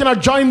spirit. I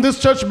cannot join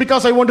this church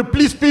because I want to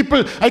please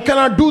people. I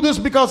cannot do this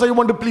because I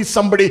want to please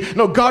somebody.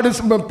 No,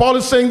 Paul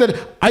is saying that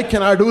I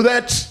cannot do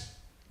that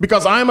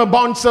because I am a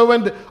bond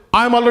servant.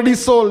 I am already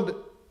sold.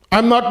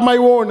 I'm not my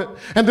own.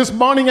 And this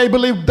morning I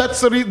believe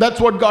that's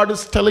what God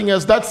is telling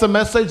us. That's the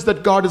message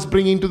that God is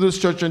bringing to this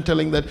church and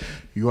telling that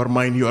you are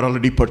mine. You are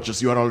already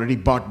purchased. You are already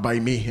bought by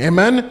me.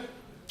 Amen.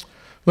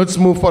 Let's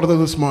move further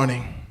this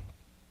morning.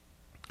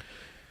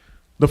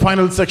 The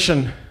final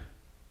section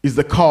is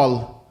the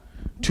call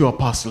to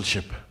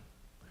apostleship.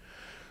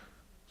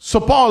 So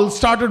Paul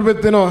started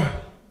with,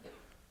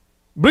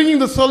 bringing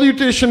the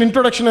salutation,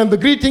 introduction, and the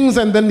greetings,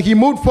 and then he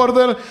moved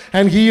further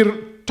and he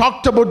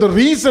talked about the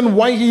reason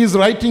why he is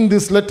writing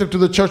this letter to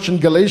the church in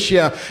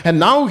Galatia. And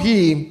now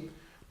he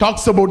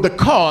talks about the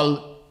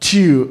call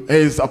to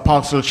his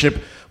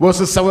apostleship.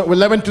 Verses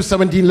 11 to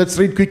 17, let's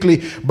read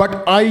quickly.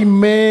 But I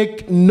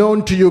make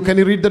known to you. Can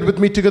you read that with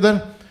me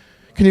together?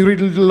 Can you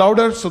read a little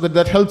louder so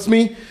that helps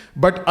me?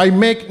 But I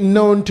make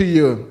known to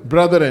you,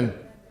 brethren,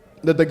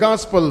 that the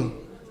gospel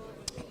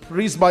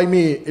preached by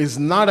me is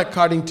not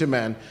according to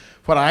man.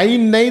 For I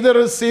neither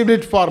received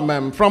it from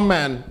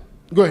man.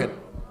 Go ahead.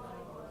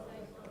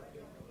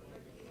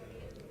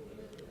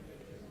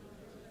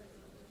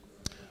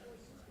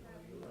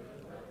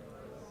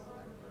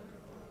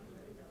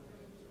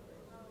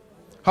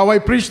 How I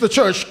preached the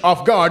church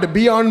of God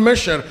beyond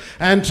measure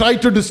and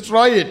tried to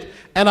destroy it.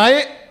 And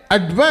I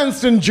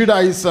advanced in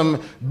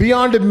Judaism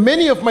beyond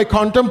many of my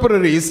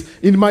contemporaries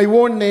in my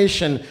own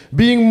nation,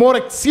 being more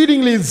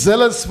exceedingly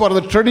zealous for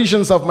the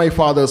traditions of my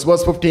fathers.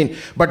 Verse 15.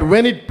 But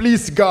when it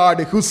pleased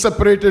God, who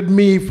separated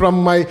me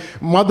from my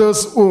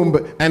mother's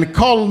womb and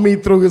called me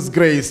through His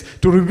grace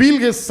to reveal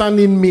His Son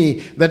in me,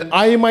 that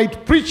I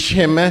might preach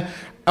Him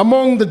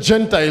among the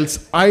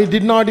Gentiles, I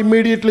did not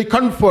immediately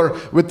confer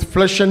with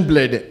flesh and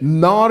blood,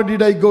 nor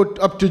did I go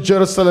up to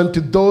Jerusalem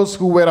to those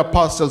who were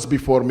apostles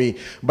before me,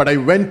 but I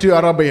went to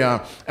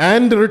Arabia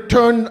and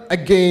returned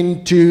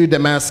again to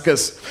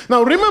Damascus.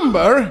 Now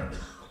remember,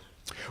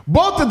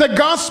 both the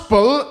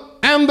gospel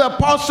and the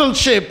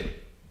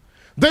apostleship,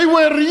 they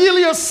were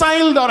really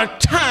assailed or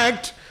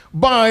attacked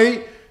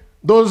by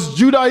those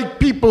Judaic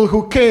people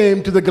who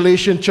came to the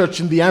Galatian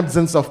church in the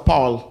absence of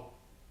Paul.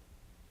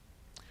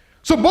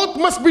 So both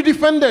must be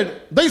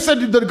defended. They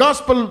said the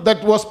gospel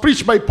that was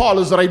preached by Paul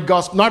is the right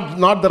gospel,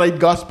 not the right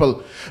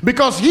gospel.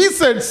 Because he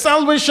said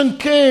salvation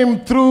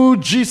came through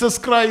Jesus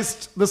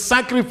Christ, the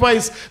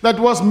sacrifice that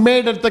was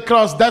made at the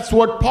cross. That's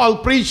what Paul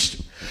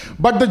preached.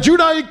 But the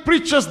Judaic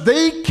preachers,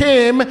 they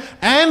came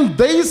and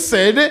they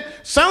said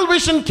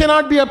salvation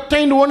cannot be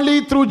obtained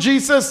only through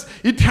Jesus.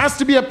 It has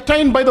to be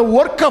obtained by the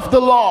work of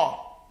the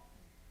law.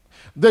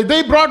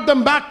 They brought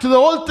them back to the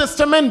Old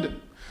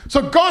Testament.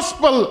 So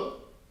gospel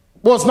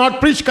was not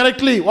preached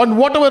correctly. On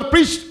whatever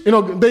preached,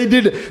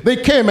 they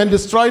came and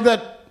destroyed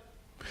that.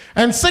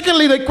 And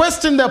secondly, they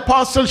questioned the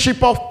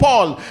apostleship of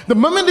Paul. The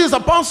moment his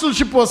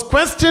apostleship was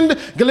questioned,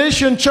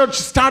 Galatian church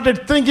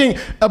started thinking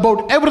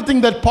about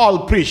everything that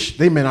Paul preached.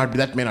 That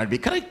may not be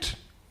correct,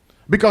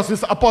 because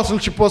his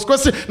apostleship was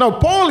questioned. Now,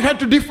 Paul had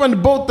to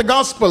defend both the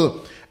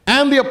gospel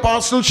and the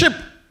apostleship.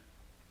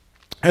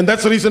 And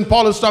that's the reason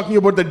Paul is talking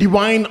about the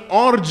divine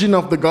origin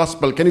of the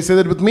gospel. Can you say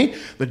that with me?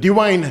 The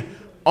divine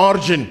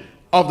origin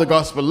of the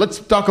gospel. Let's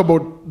talk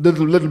about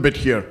little bit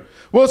here.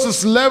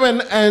 Verses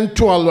 11 and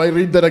 12, I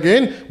read that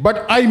again.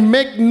 But I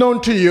make known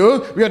to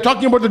you, we are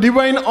talking about the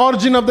divine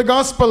origin of the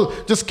gospel.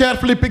 Just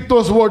carefully pick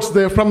those words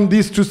there from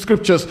these two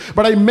scriptures.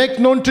 But I make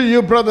known to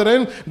you,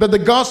 brethren, that the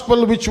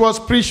gospel which was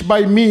preached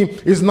by me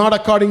is not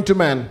according to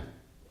man.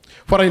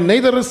 For I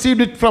neither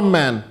received it from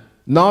man,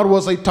 nor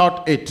was I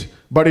taught it,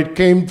 but it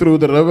came through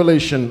the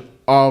revelation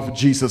of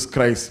Jesus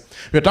Christ.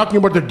 We are talking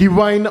about the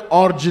divine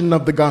origin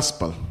of the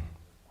gospel.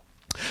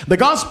 The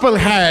gospel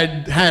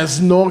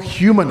has no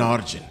human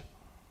origin.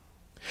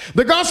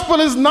 The gospel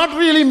is not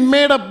really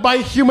made up by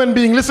human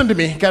being. Listen to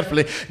me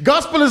carefully.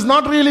 Gospel is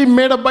not really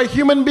made up by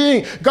human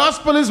being.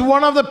 Gospel is not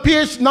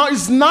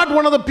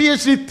one of the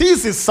PhD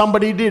thesis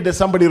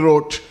somebody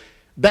wrote.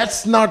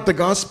 That's not the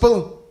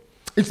gospel.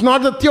 It's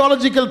not the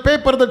theological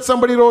paper that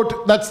somebody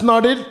wrote. That's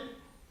not it.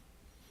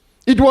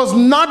 It was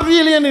not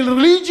really a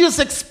religious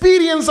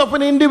experience of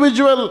an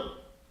individual.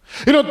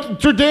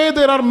 Today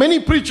there are many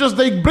preachers,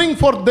 they bring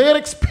forth their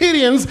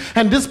experience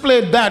and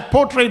display that,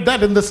 portray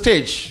that in the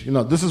stage.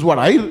 This is what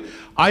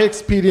I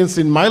experienced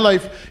in my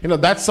life.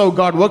 That's how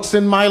God works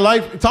in my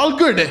life. It's all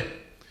good.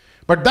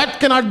 But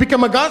that cannot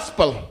become a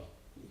gospel.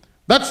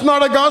 That's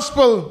not a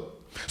gospel.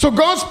 So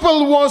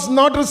gospel was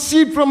not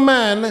received from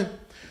man,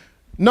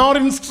 nor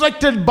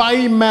instructed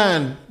by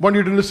man. I want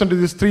you to listen to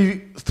these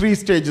three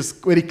stages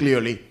very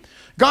clearly.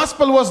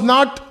 Gospel was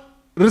not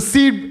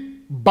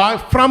received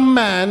from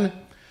man.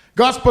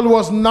 Gospel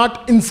was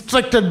not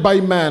instructed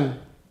by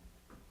man.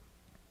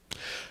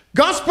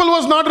 Gospel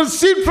was not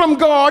received from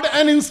God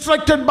and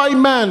instructed by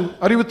man.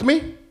 Are you with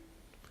me?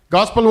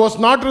 Gospel was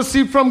not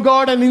received from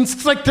God and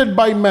instructed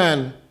by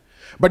man.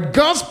 But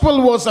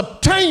gospel was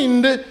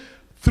obtained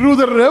through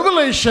the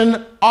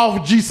revelation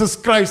of Jesus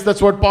Christ.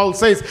 That's what Paul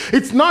says.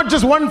 It's not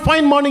just one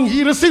fine morning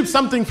he received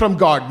something from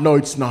God. No,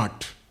 it's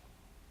not.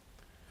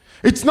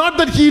 It's not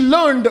that he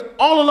learned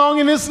all along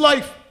in his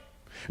life.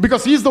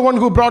 Because he's the one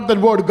who brought that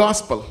word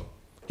gospel.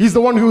 He's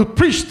the one who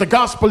preached the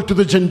gospel to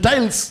the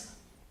Gentiles.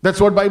 That's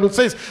what the Bible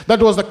says.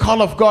 That was the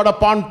call of God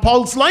upon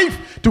Paul's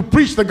life, to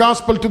preach the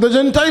gospel to the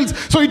Gentiles.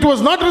 So it was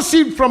not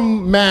received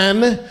from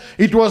man.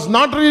 It was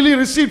not really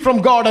received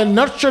from God and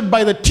nurtured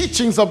by the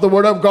teachings of the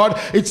Word of God.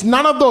 It's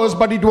none of those,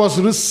 but it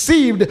was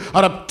received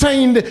or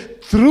obtained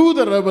through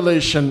the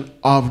revelation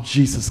of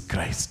Jesus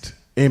Christ.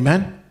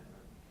 Amen.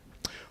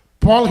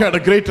 Paul had a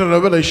greater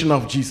revelation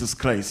of Jesus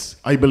Christ,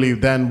 I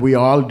believe, than we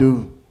all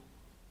do.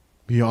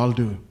 We all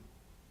do.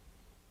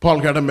 Paul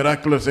had a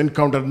miraculous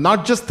encounter.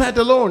 Not just that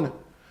alone.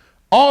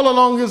 All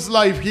along his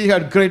life, he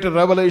had greater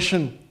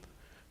revelation.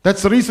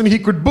 That's the reason he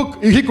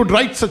could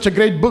write such a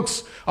great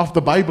books of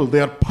the Bible. They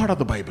are part of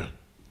the Bible.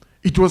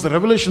 It was a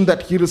revelation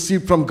that he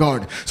received from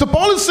God. So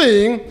Paul is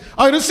saying,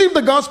 I received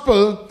the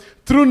gospel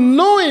through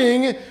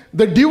knowing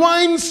the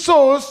divine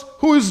source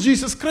who is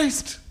Jesus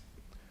Christ.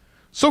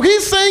 So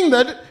he's saying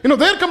that,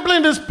 their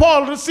complaint is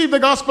Paul received the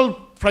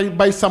gospel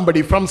by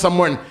somebody, from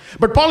someone.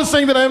 But Paul is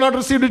saying that I have not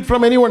received it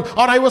from anyone,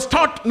 or I was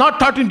not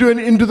taught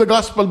into the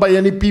gospel by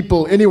any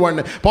people,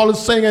 anyone. Paul is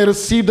saying I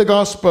received the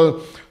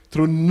gospel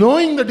through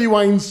knowing the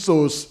divine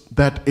source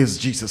that is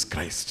Jesus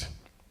Christ.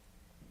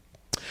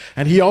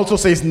 And he also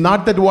says,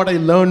 not that what I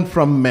learned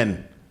from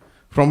men.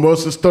 From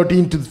verses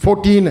 13 to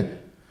 14,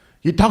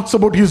 he talks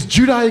about his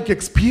Judaic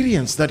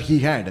experience that he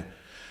had.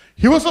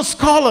 He was a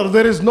scholar,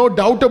 there is no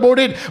doubt about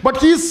it. But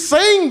he's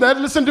saying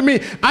that, listen to me,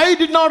 I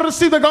did not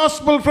receive the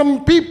gospel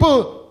from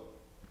people.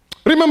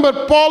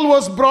 Remember, Paul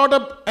was brought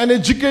up and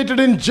educated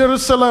in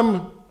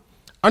Jerusalem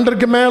under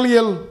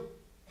Gamaliel.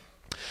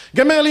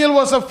 Gamaliel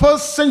was a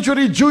first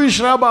century Jewish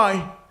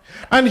rabbi,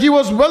 and he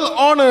was well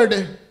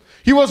honored.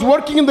 He was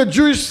working in the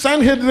Jewish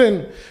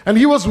Sanhedrin, and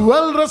he was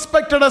well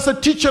respected as a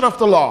teacher of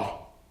the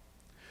law.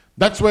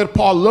 That's where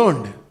Paul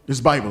learned his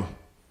Bible,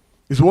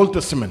 his Old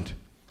Testament.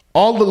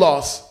 All the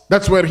laws,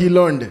 that's where he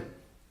learned.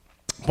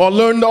 Paul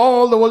learned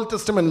all the Old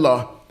Testament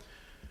law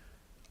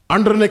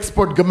under an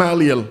expert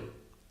Gamaliel.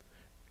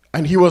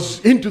 And he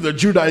was into the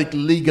Judaic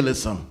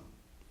legalism,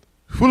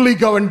 fully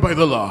governed by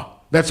the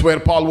law. That's where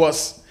Paul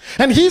was.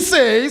 And he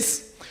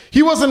says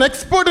he was an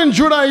expert in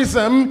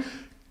Judaism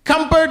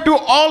compared to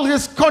all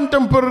his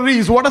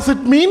contemporaries. What does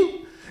it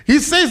mean? He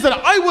says that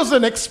I was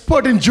an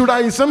expert in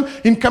Judaism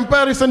in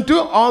comparison to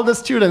all the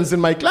students in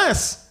my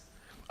class.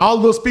 All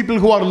those people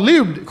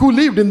who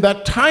lived in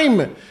that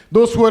time,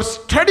 those who were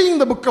studying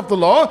the book of the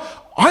law,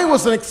 I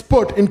was an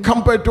expert in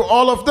compared to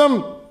all of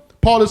them.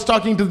 Paul is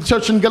talking to the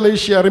church in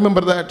Galatia,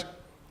 remember that.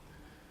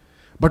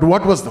 But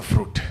what was the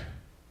fruit?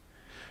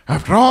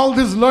 After all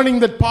this learning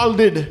that Paul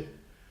did,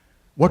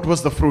 what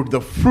was the fruit? The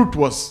fruit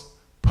was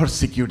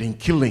persecuting,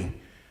 killing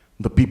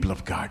the people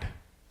of God.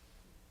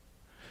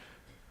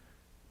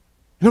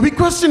 We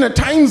question at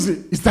times,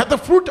 is that the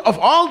fruit of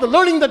all the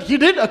learning that he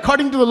did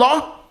according to the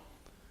law?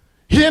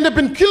 He ended up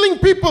in killing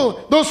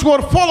people, those who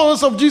are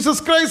followers of Jesus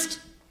Christ.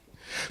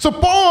 So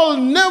Paul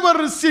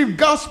never received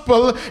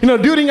gospel,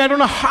 during I don't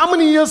know how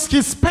many years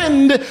he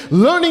spent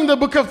learning the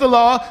book of the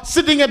law,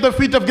 sitting at the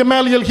feet of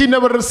Gamaliel. He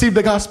never received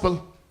the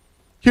gospel.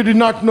 He did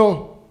not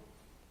know.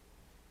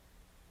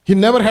 He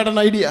never had an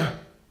idea.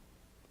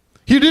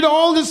 He did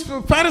all these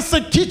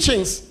Pharisaic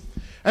teachings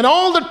and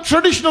all the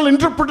traditional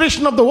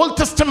interpretation of the Old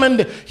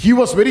Testament. He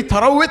was very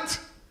thorough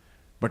with.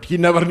 But he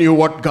never knew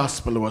what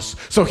gospel was.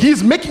 So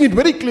he's making it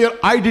very clear,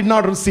 I did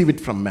not receive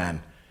it from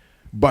man,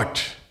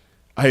 but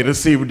I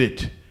received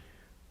it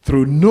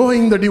through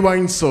knowing the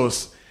divine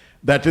source,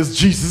 that is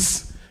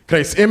Jesus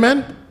Christ.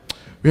 Amen?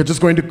 We are just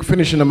going to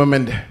finish in a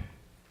moment.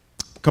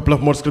 A couple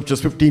of more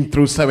scriptures, 15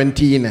 through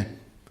 17.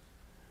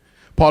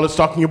 Paul is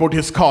talking about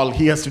his call.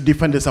 He has to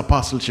defend his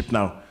apostleship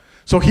now.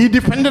 So he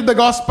defended the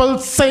gospel,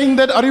 saying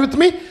that, are you with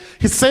me?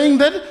 He's saying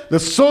that the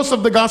source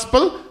of the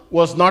gospel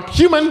was not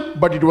human,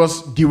 but it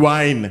was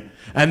divine.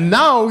 And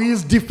now he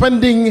is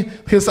defending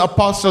his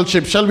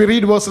apostleship. Shall we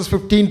read verses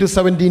 15 to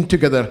 17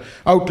 together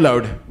out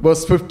loud?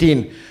 Verse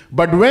 15.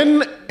 But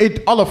when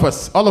it, all of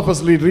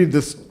us read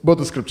this, both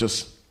the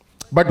scriptures.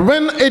 But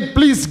when it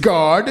pleased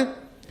God,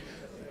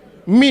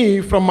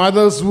 me from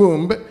mother's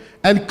womb,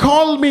 and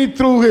called me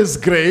through his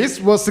grace,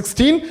 verse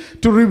 16,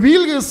 to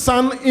reveal his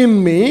son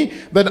in me,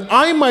 that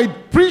I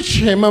might preach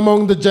him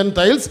among the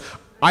Gentiles,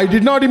 I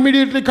did not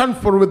immediately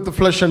confer with the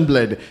flesh and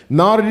blood,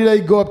 nor did I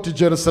go up to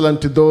Jerusalem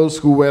to those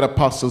who were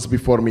apostles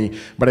before me,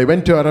 but I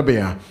went to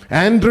Arabia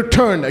and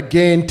returned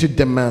again to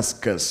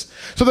Damascus.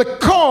 So the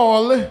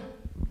call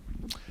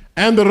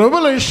and the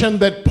revelation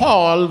that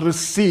Paul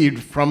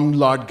received from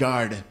Lord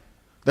God.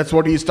 That's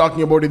what he's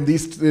talking about in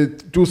these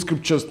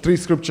three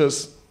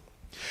scriptures.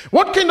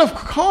 What kind of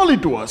call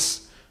it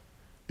was?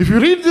 If you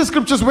read these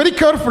scriptures very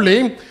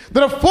carefully,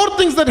 there are 4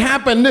 things that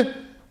happened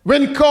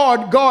when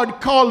God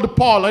called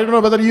Paul. I don't know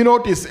whether you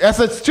noticed. As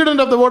a student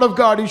of the Word of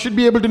God, you should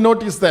be able to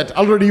notice that.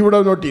 Already you would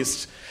have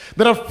noticed.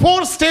 There are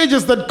 4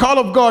 stages that call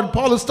of God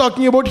Paul is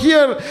talking about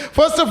here.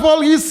 First of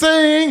all, he's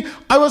saying,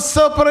 I was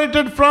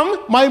separated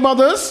from my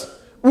mother's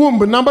womb.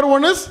 Number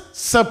 1 is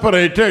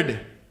separated.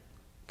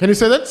 Can you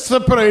say that?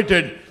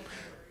 Separated.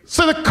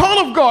 So the call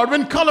of God,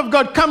 when call of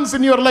God comes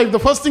in your life, the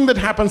first thing that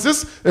happens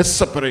is a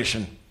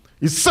separation.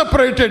 Is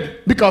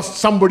separated because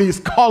somebody is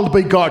called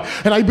by God.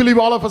 And I believe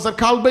all of us are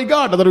called by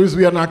God. Otherwise,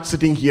 we are not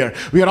sitting here.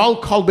 We are all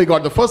called by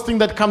God. The first thing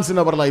that comes in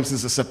our lives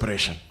is a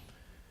separation.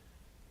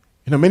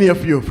 You know, many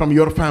of you from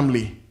your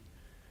family,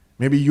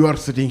 maybe you are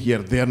sitting here,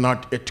 they are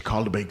not yet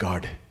called by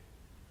God.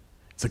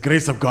 It's the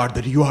grace of God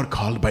that you are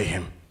called by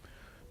Him.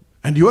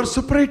 And you are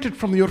separated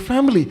from your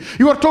family.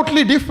 You are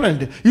totally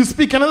different. You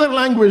speak another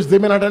language they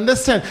may not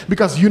understand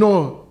because you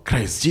know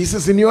Christ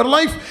Jesus in your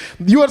life.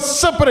 You are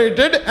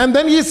separated, and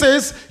then he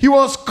says he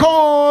was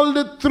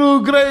called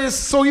through grace.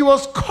 So he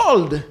was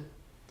called,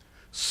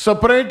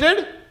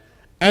 separated,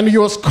 and he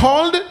was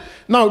called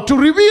now to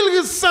reveal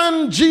his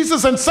son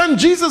Jesus, and son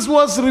Jesus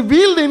was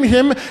revealed in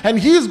him, and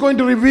he is going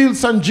to reveal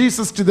son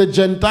Jesus to the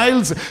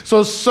Gentiles.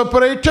 So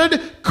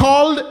separated,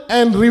 called,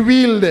 and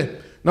revealed.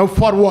 Now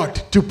for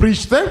what? To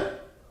preach the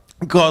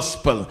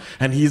gospel,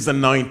 and he is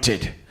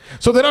anointed.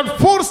 So there are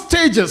 4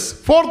 stages,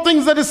 4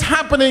 things that is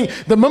happening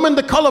the moment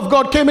the call of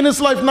God came in his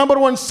life. Number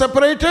 1,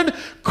 separated,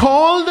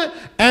 called,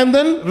 and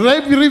then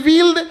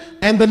revealed,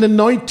 and then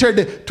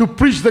anointed to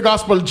preach the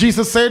gospel.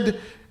 Jesus said,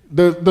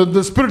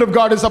 the Spirit of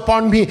God is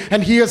upon me,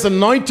 and he has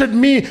anointed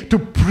me to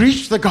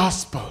preach the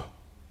gospel.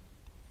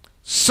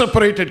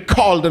 Separated,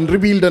 called, and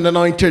revealed, and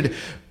anointed.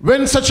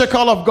 When such a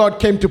call of God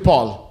came to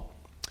Paul,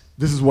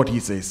 this is what he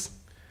says.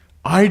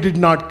 I did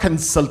not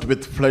consult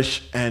with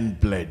flesh and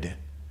blood.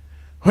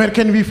 Where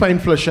can we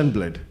find flesh and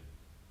blood?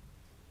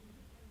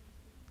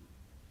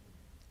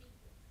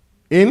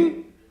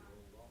 In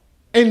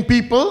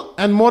people,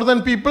 and more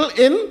than people,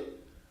 in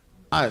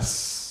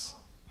us.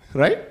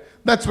 Right?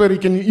 That's where you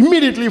can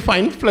immediately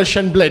find flesh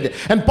and blood.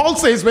 And Paul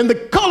says, when the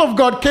call of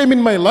God came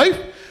in my life,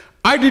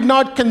 I did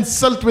not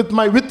consult with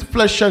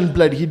flesh and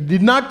blood. He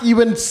did not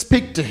even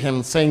speak to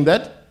him, saying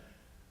that,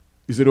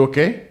 is it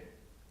okay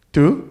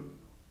to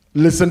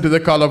listen to the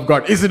call of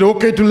God? Is it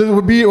okay to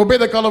obey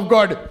the call of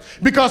God?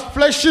 Because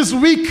flesh is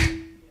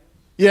weak.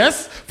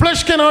 Yes,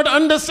 flesh cannot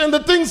understand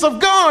the things of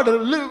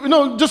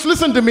God. Just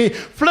listen to me.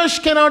 Flesh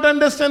cannot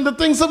understand the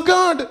things of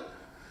God.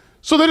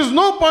 So there is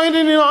no point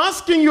in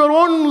asking your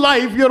own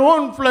life, your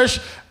own flesh,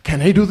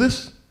 can I do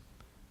this?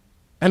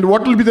 And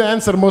what will be the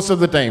answer most of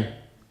the time?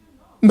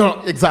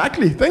 No,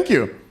 exactly. Thank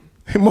you.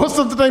 Most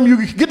of the time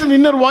you get an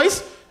inner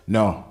voice.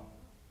 No.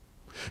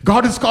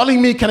 God is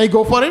calling me. Can I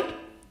go for it?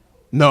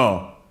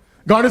 No.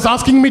 God is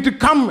asking me to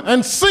come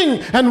and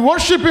sing and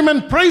worship Him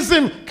and praise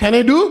Him. Can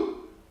I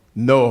do?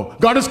 No.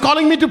 God is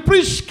calling me to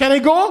preach. Can I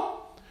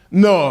go?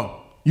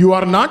 No. You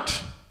are not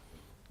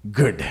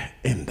good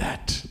in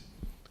that.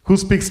 Who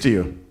speaks to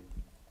you?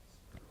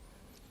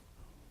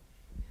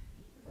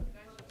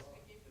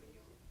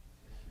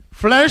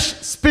 Flesh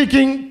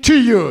speaking to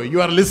you.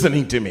 You are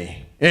listening to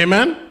me.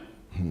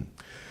 Amen?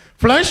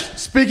 Flesh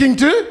speaking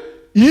to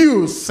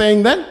you,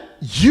 saying that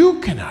you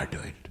cannot do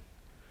it.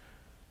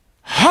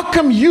 How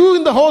come you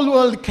in the whole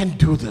world can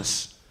do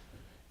this?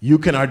 You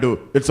cannot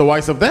do. It's the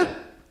voice of the?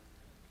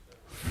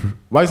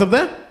 Voice of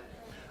the?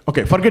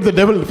 Okay, forget the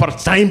devil for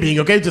time being,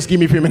 okay? Just give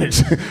me a few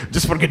minutes.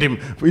 Just forget him.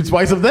 It's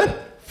voice of the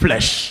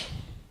flesh.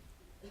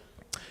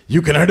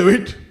 You cannot do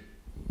it.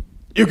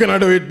 You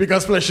cannot do it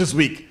because flesh is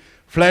weak.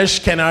 Flesh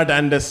cannot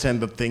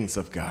understand the things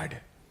of God.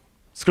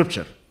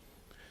 Scripture.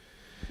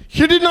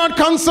 He did not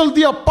consult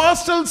the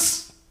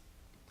apostles.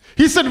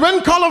 He said,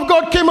 when call of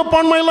God came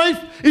upon my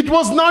life, it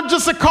was not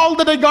just a call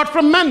that I got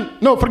from men.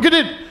 No, forget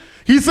it.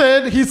 He's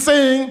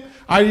saying,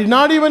 I did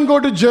not even go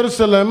to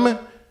Jerusalem.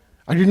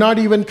 I did not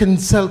even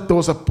consult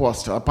those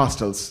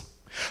apostles.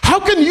 How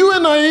can you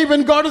and I,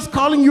 when God is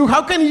calling you,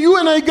 how can you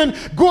and I can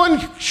go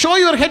and show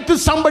your head to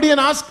somebody and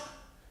ask,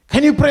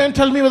 can you pray and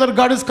tell me whether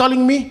God is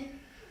calling me?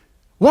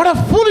 What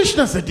a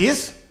foolishness it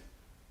is.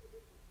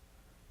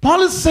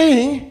 Paul is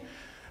saying,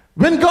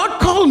 when God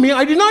called me,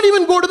 I did not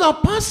even go to the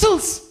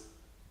apostles.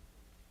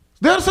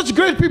 They are such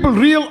great people,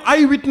 real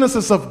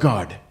eyewitnesses of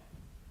God.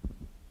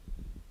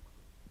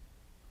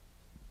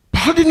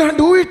 Paul did not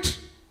do it.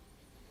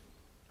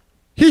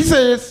 He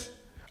says,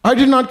 I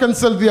did not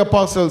consult the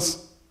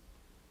apostles.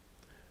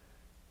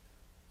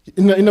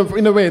 In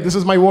a way, this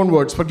is my own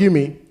words, forgive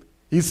me.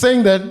 He's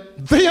saying that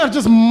they are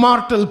just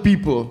mortal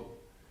people.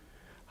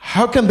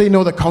 How can they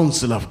know the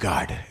counsel of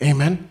God?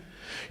 Amen?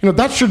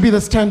 That should be the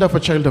stand of a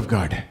child of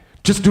God.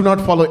 Just do not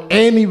follow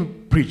any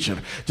preacher.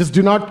 Just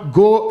do not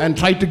go and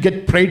try to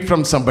get prayed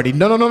from somebody.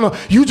 No.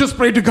 You just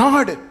pray to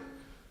God.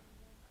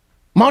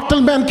 Mortal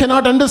man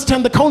cannot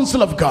understand the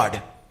counsel of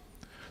God.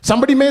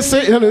 Somebody may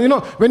say,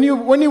 when you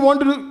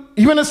want to,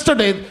 even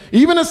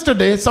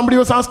yesterday, somebody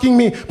was asking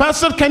me,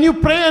 Pastor, can you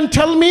pray and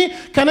tell me,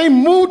 can I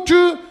move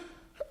to,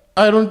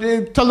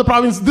 tell the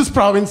province, this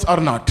province or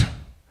not?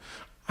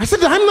 I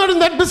said, I'm not in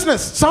that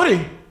business.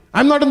 Sorry,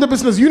 I'm not in the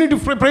business. You need to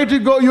pray to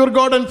your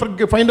God and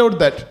find out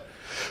that.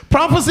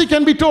 Prophecy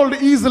can be told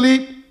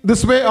easily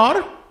this way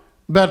or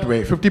that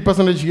way.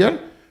 50% here,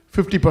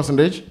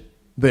 50%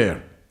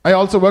 there. I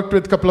also worked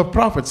with a couple of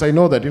prophets. I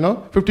know that,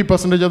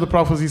 50% of the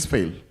prophecies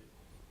fail.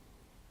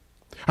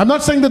 I'm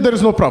not saying that there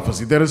is no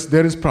prophecy. There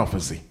is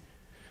prophecy.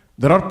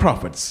 There are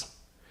prophets.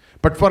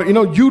 But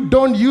you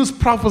don't use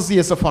prophecy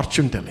as a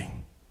fortune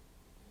telling.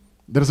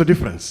 There is a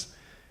difference.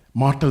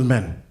 Mortal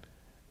men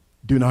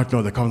do not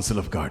know the counsel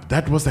of God.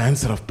 That was the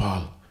answer of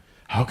Paul.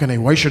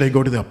 Why should I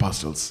go to the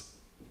apostles?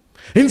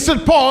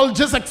 Instead, Paul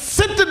just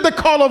accepted the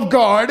call of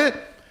God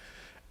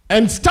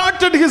and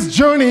started his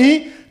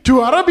journey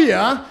to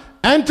Arabia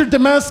and to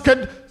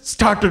Damascus,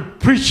 started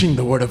preaching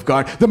the word of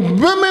God. The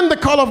moment the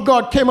call of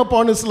God came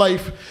upon his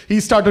life,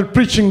 he started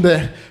preaching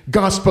the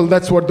gospel.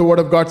 That's what the word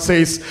of God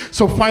says.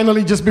 So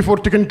finally, just before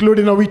to conclude,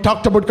 we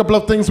talked about a couple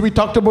of things. We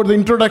talked about the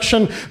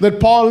introduction that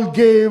Paul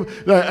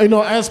gave,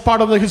 as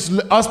part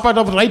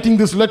of writing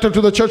this letter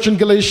to the church in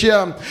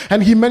Galatia.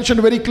 And he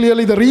mentioned very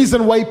clearly the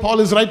reason why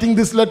Paul is writing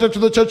this letter to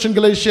the church in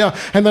Galatia.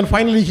 And then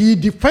finally, he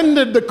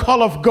defended the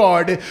call of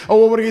God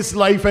over his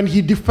life, and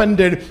he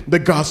defended the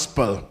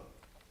gospel.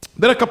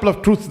 There are a couple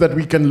of truths that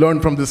we can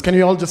learn from this. Can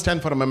you all just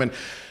stand for a moment?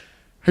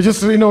 I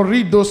just,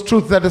 read those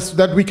truths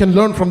that we can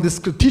learn from these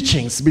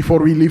teachings before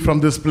we leave from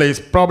this place.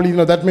 Probably,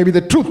 that may be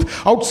the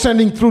truth,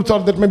 outstanding truth,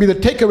 or that may be the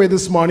takeaway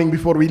this morning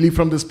before we leave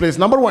from this place.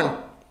 Number one,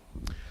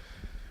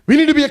 we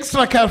need to be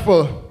extra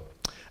careful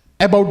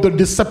about the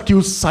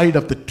deceptive side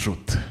of the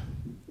truth.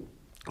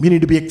 We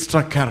need to be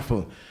extra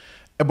careful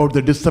about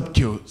the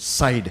deceptive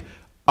side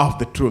of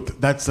the truth.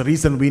 That's the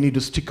reason we need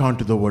to stick on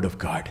to the Word of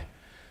God.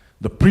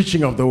 The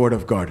preaching of the Word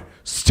of God,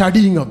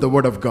 studying of the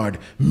Word of God,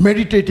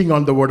 meditating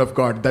on the Word of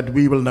God, that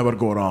we will never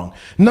go wrong.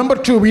 Number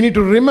two, we need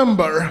to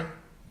remember,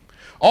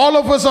 all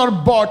of us are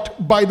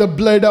bought by the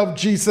blood of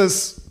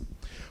Jesus.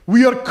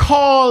 We are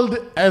called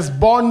as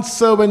bond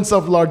servants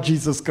of Lord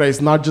Jesus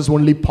Christ, not just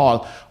only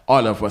Paul,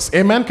 all of us.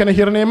 Amen? Can I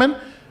hear an amen?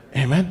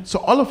 Amen. So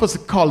all of us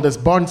are called as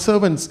bond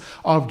servants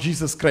of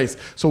Jesus Christ.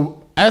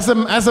 So as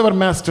our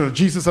master,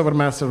 Jesus our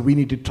master, we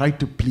need to try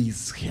to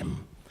please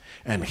him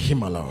and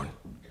him alone.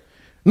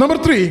 Number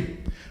three,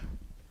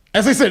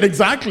 as I said,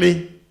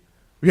 exactly,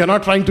 we are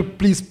not trying to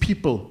please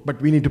people, but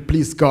we need to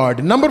please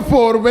God. Number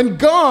four, when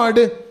God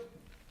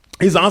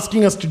is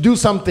asking us to do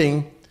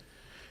something,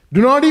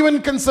 do not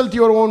even consult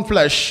your own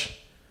flesh,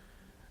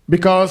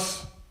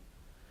 because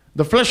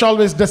the flesh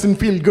always doesn't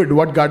feel good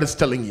what God is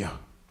telling you.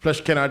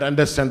 Flesh cannot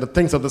understand the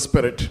things of the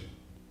Spirit.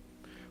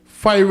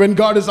 5, when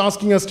God is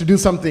asking us to do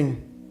something,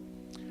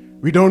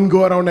 we don't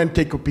go around and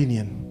take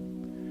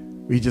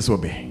opinion. We just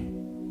obey.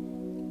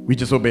 We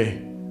just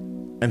obey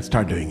and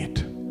start doing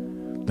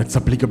it. That's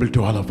applicable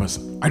to all of us.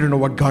 I don't know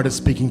what God is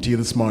speaking to you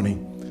this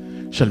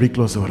morning. Shall we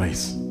close our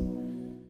eyes?